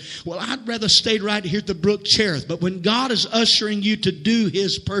there. Well, I'd rather stay right here at the brook Cherith. But when God is ushering you to do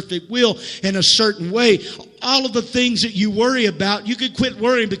His perfect will in a certain way, all of the things that you worry about, you can quit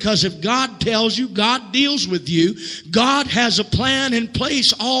worrying, because if God tells you, God deals with you. God has a plan in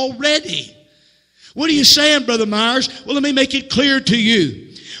place already. What are you saying, Brother Myers? Well, let me make it clear to you.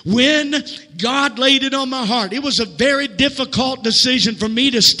 When God laid it on my heart, it was a very difficult decision for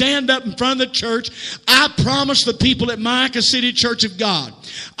me to stand up in front of the church. I promised the people at Micah City Church of God,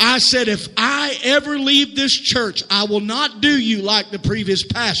 I said, if I ever leave this church, I will not do you like the previous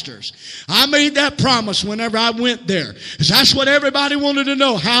pastors. I made that promise whenever I went there, because that's what everybody wanted to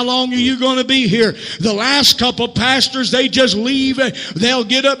know. How long are you going to be here? The last couple pastors, they just leave. They'll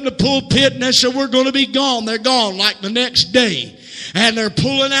get up in the pulpit and they say, we're going to be gone. They're gone like the next day. And they're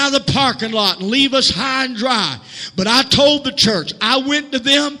pulling out of the parking lot and leave us high and dry. But I told the church, I went to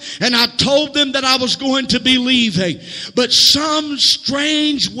them and I told them that I was going to be leaving. But some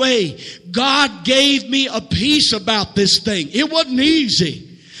strange way, God gave me a peace about this thing. It wasn't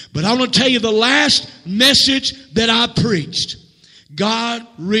easy. But I want to tell you, the last message that I preached, God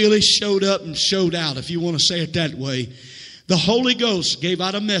really showed up and showed out, if you want to say it that way. The Holy Ghost gave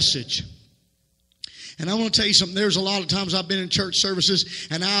out a message. And I want to tell you something. There's a lot of times I've been in church services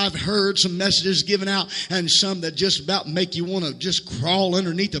and I've heard some messages given out, and some that just about make you want to just crawl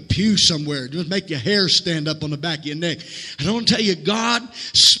underneath a pew somewhere. Just make your hair stand up on the back of your neck. And I want to tell you, God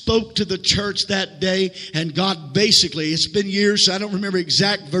spoke to the church that day, and God basically, it's been years, so I don't remember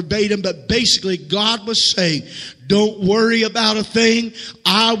exact verbatim, but basically God was saying, don't worry about a thing.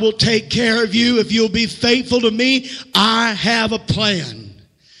 I will take care of you. If you'll be faithful to me, I have a plan.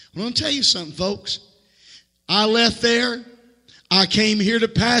 I want to tell you something, folks. I left there. I came here to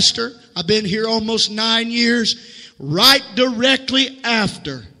pastor. I've been here almost 9 years. Right directly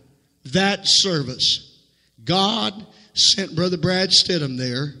after that service, God sent Brother Brad Stidham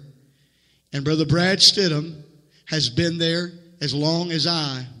there. And Brother Brad Stidham has been there as long as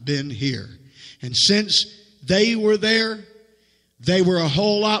I've been here. And since they were there, they were a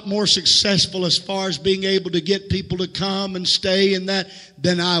whole lot more successful as far as being able to get people to come and stay in that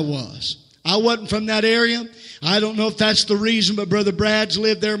than I was. I wasn't from that area. I don't know if that's the reason, but Brother Brad's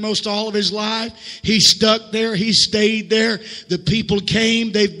lived there most all of his life. He stuck there. He stayed there. The people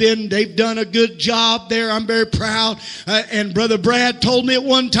came. They've done a good job there. I'm very proud. And Brother Brad told me at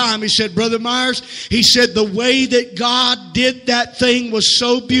one time, he said, Brother Myers, he said, the way that God did that thing was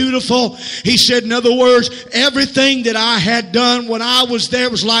so beautiful. He said, in other words, everything that I had done when I was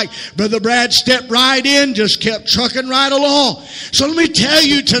there was like Brother Brad stepped right in, just kept trucking right along. So let me tell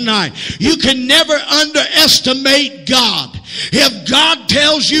you tonight, you can never underestimate God. If God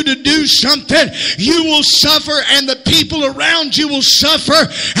tells you to do something, you will suffer, and the people around you will suffer,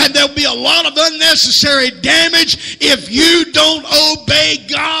 and there'll be a lot of unnecessary damage if you don't obey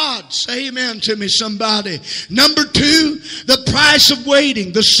God. Say amen to me, somebody. Number 2, the price of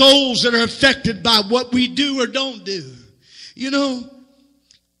waiting. The souls that are affected by what we do or don't do. You know,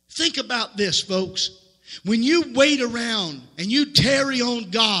 think about this, folks. When you wait around and you tarry on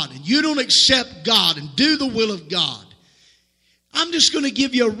God and you don't accept God and do the will of God, I'm just going to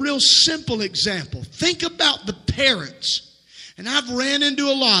give you a real simple example. Think about the parents, and I've ran into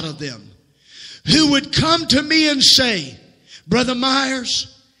a lot of them, who would come to me and say, Brother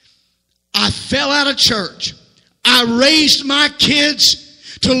Myers, I fell out of church. I raised my kids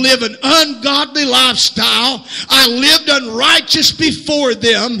to live an ungodly lifestyle. I lived unrighteous before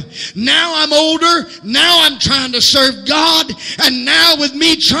them. Now I'm older. Now I'm trying to serve God. And now with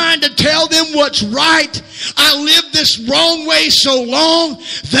me trying to tell them what's right, I lived this wrong way so long,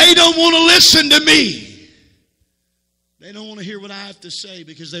 they don't want to listen to me. They don't want to hear what I have to say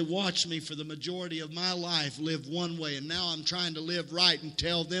because they watched me for the majority of my life live one way. And now I'm trying to live right and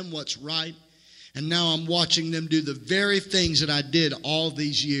tell them what's right. And now I'm watching them do the very things that I did all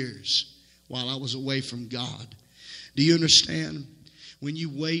these years while I was away from God. Do you understand? When you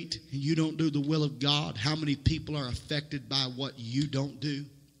wait and you don't do the will of God, how many people are affected by what you don't do?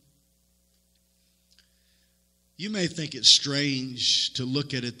 You may think it's strange to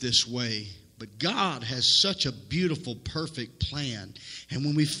look at it this way, but God has such a beautiful, perfect plan. And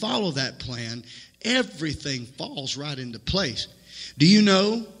when we follow that plan, everything falls right into place. Do you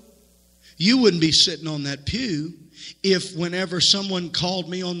know? You wouldn't be sitting on that pew if whenever someone called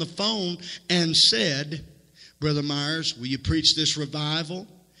me on the phone and said, Brother Myers, will you preach this revival?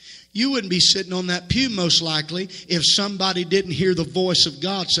 You wouldn't be sitting on that pew most likely if somebody didn't hear the voice of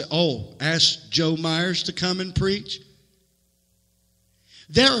God say, oh, ask Joe Myers to come and preach.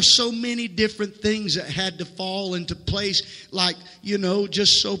 There are so many different things that had to fall into place, like,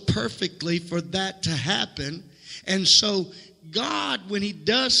 just so perfectly for that to happen. And so God, when He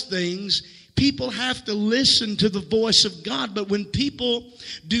does things, people have to listen to the voice of God. But when people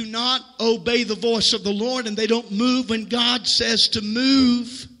do not obey the voice of the Lord and they don't move when God says to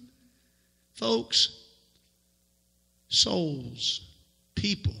move, folks, souls,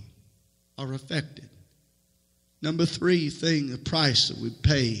 people are affected. Number 3 thing, the price that we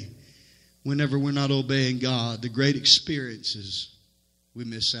pay whenever we're not obeying God, the great experiences we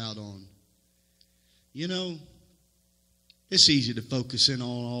miss out on. It's easy to focus in on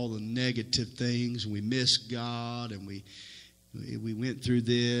all the negative things. We miss God, and we went through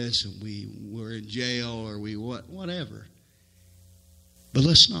this, and we were in jail, or whatever. But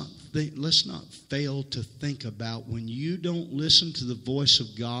let's not fail to think about, when you don't listen to the voice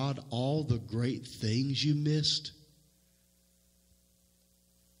of God, all the great things you missed.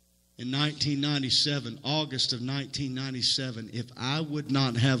 In 1997, August of 1997, if I would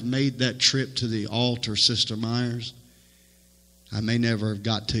not have made that trip to the altar, Sister Myers, I may never have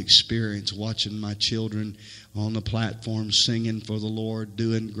got to experience watching my children on the platform singing for the Lord,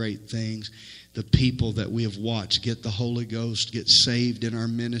 doing great things. The people that we have watched get the Holy Ghost, get saved in our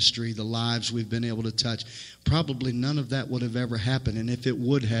ministry, the lives we've been able to touch. Probably none of that would have ever happened. And if it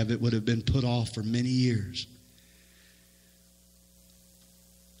would have been put off for many years.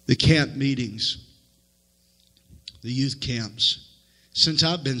 The camp meetings, the youth camps. Since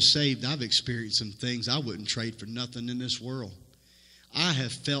I've been saved, I've experienced some things I wouldn't trade for nothing in this world. I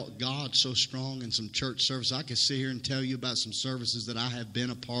have felt God so strong in some church services. I could sit here and tell you about some services that I have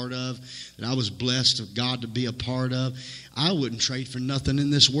been a part of, that I was blessed of God to be a part of. I wouldn't trade for nothing in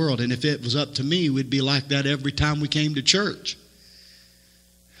this world. And if it was up to me, we'd be like that every time we came to church.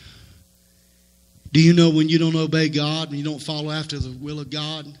 Do you know when you don't obey God and you don't follow after the will of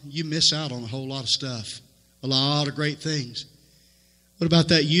God, you miss out on a whole lot of stuff, a lot of great things. What about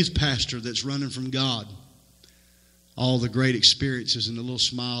that youth pastor that's running from God? All the great experiences and the little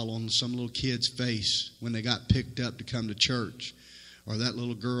smile on some little kid's face when they got picked up to come to church. Or that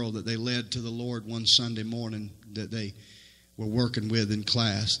little girl that they led to the Lord one Sunday morning that they were working with in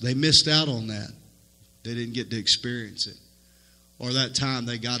class. They missed out on that. They didn't get to experience it. Or that time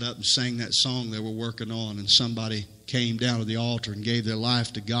they got up and sang that song they were working on, and somebody came down to the altar and gave their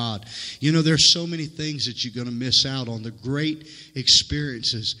life to God. There's so many things that you're going to miss out on, the great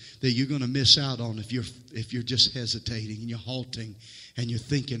experiences that you're going to miss out on if you're just hesitating and you're halting and you're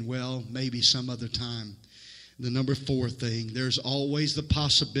thinking, well, maybe some other time. The number 4 thing, there's always the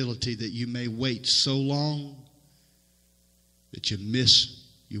possibility that you may wait so long that you miss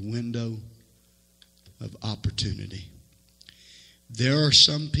your window of opportunity. There are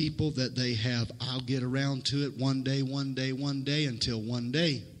some people that they have, I'll get around to it one day, until one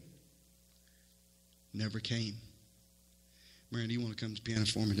day never came. Miranda, you want to come to the piano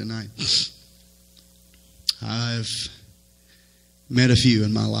for me tonight? I've met a few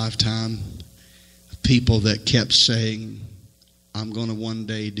in my lifetime, people that kept saying, I'm going to one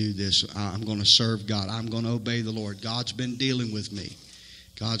day do this. I'm going to serve God. I'm going to obey the Lord. God's been dealing with me.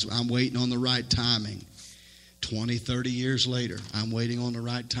 I'm waiting on the right timing. 20, 30 years later, I'm waiting on the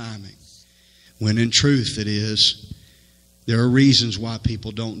right timing. When in truth it is, there are reasons why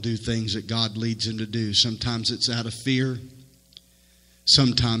people don't do things that God leads them to do. Sometimes it's out of fear.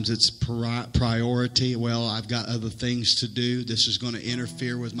 Sometimes it's priority. Well, I've got other things to do. This is going to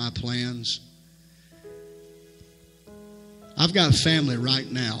interfere with my plans. I've got family right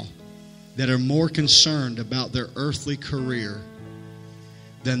now that are more concerned about their earthly career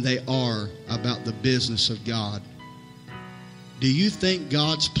than they are about the business of God. Do you think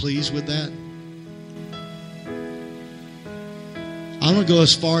God's pleased with that? I'm going to go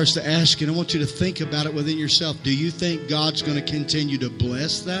as far as to ask you, and I want you to think about it within yourself. Do you think God's going to continue to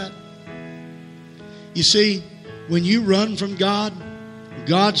bless that? You see, when you run from God,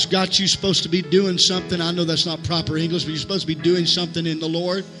 God's got you supposed to be doing something. I know that's not proper English, but you're supposed to be doing something in the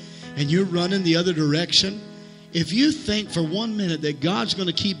Lord, and you're running the other direction. If you think for 1 minute that God's going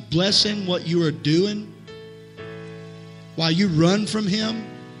to keep blessing what you are doing while you run from Him,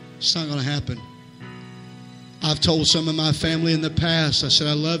 it's not going to happen. I've told some of my family in the past, I said,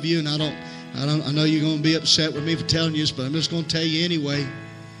 I love you, and I know you're going to be upset with me for telling you this, but I'm just going to tell you anyway.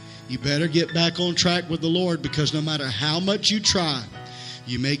 You better get back on track with the Lord, because no matter how much you try,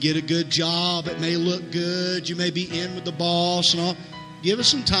 you may get a good job, it may look good, you may be in with the boss and all. Give it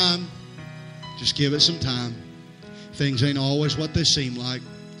some time. Just give it some time. Things ain't always what they seem like.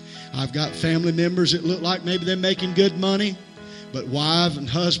 I've got family members that look like maybe they're making good money, but wife and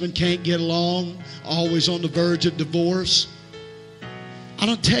husband can't get along, always on the verge of divorce. I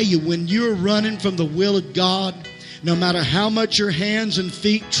don't tell you, when you're running from the will of God, no matter how much your hands and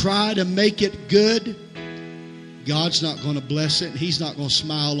feet try to make it good, God's not going to bless it, and He's not going to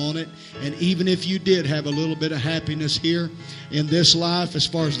smile on it. And even if you did have a little bit of happiness here in this life, as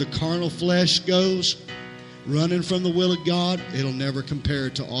far as the carnal flesh goes, running from the will of God, it'll never compare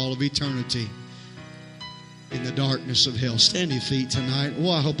to all of eternity in the darkness of hell. Stand to your feet tonight.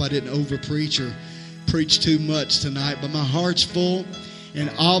 Well, I hope I didn't over-preach or preach too much tonight, but my heart's full. And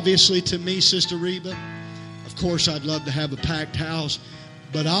obviously to me, Sister Reba, of course I'd love to have a packed house,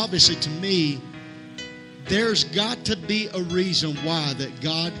 but obviously to me, there's got to be a reason why that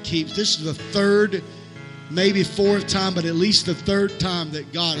God keeps. This is the third, maybe fourth time, but at least the third time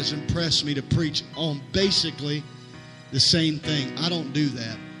that God has impressed me to preach on basically the same thing. I don't do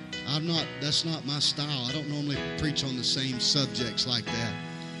that. That's not my style. I don't normally preach on the same subjects like that.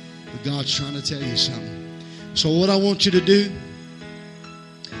 But God's trying to tell you something. So what I want you to do,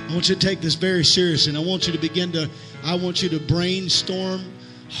 I want you to take this very seriously, and I want you to brainstorm,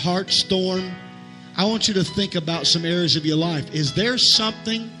 heartstorm. I want you to think about some areas of your life. Is there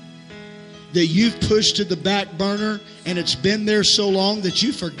something that you've pushed to the back burner and it's been there so long that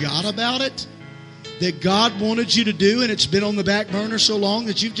you forgot about it? That God wanted you to do and it's been on the back burner so long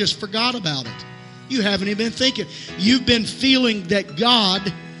that you've just forgot about it. You haven't even been thinking. You've been feeling that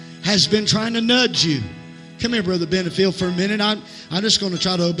God has been trying to nudge you. Come here, Brother Benefield, for a minute. I'm just going to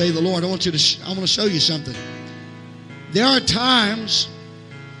try to obey the Lord. I want to show you something. There are times,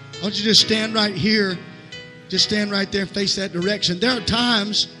 I want you to just stand right here. Just stand right there and face that direction. There are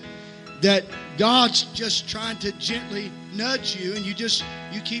times that God's just trying to gently nudge you, and you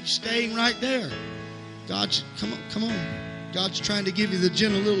keep staying right there. God's, come on. God's trying to give you the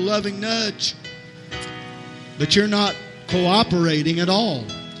gentle little loving nudge. But you're not cooperating at all.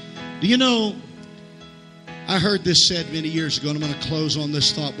 Do you know, I heard this said many years ago, and I'm going to close on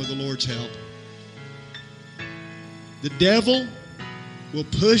this thought with the Lord's help. The devil will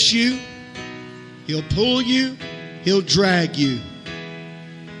push you, he'll pull you, he'll drag you.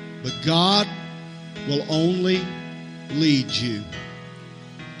 But God will only lead you.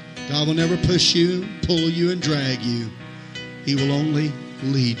 God will never push you, pull you, and drag you. He will only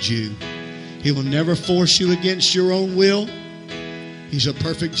lead you. He will never force you against your own will. He's a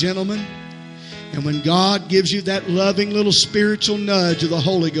perfect gentleman. And when God gives you that loving little spiritual nudge of the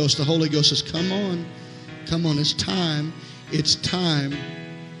Holy Ghost says, come on, it's time. It's time.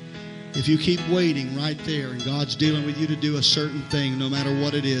 If you keep waiting right there and God's dealing with you to do a certain thing, no matter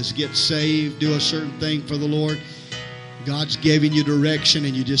what it is, get saved, do a certain thing for the Lord, God's giving you direction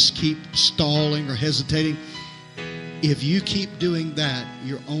and you just keep stalling or hesitating. If you keep doing that,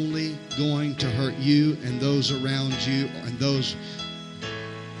 you're only going to hurt you and those around you and those.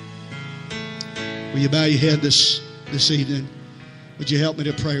 Will you bow your head this evening? Would you help me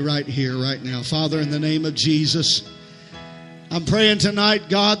to pray right here, right now? Father, in the name of Jesus, I'm praying tonight,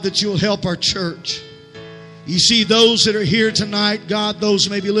 God, that you'll help our church. You see those that are here tonight, God, those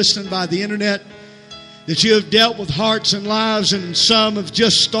maybe listening by the internet, that you have dealt with hearts and lives, and some have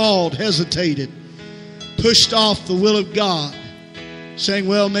just stalled, hesitated, pushed off the will of God, saying,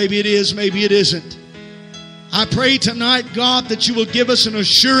 well, maybe it is, maybe it isn't. I pray tonight, God, that you will give us an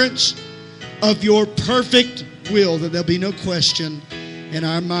assurance of your perfect will, that there'll be no question in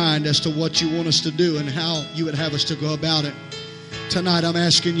our mind as to what you want us to do and how you would have us to go about it. Tonight, I'm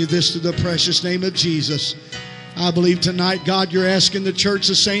asking you this through the precious name of Jesus. I believe tonight, God, you're asking the church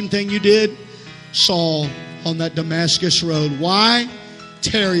the same thing you did Saul on that Damascus road. Why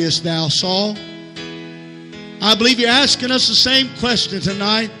tarriest thou, Saul? I believe you're asking us the same question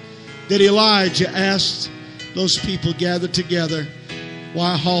tonight that Elijah asked those people gathered together.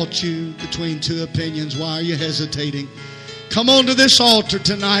 Why halt you between two opinions? Why are you hesitating? Come on to this altar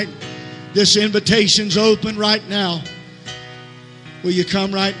tonight. This invitation's open right now. Will you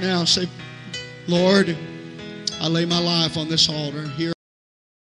come right now and say, Lord, I lay my life on this altar here.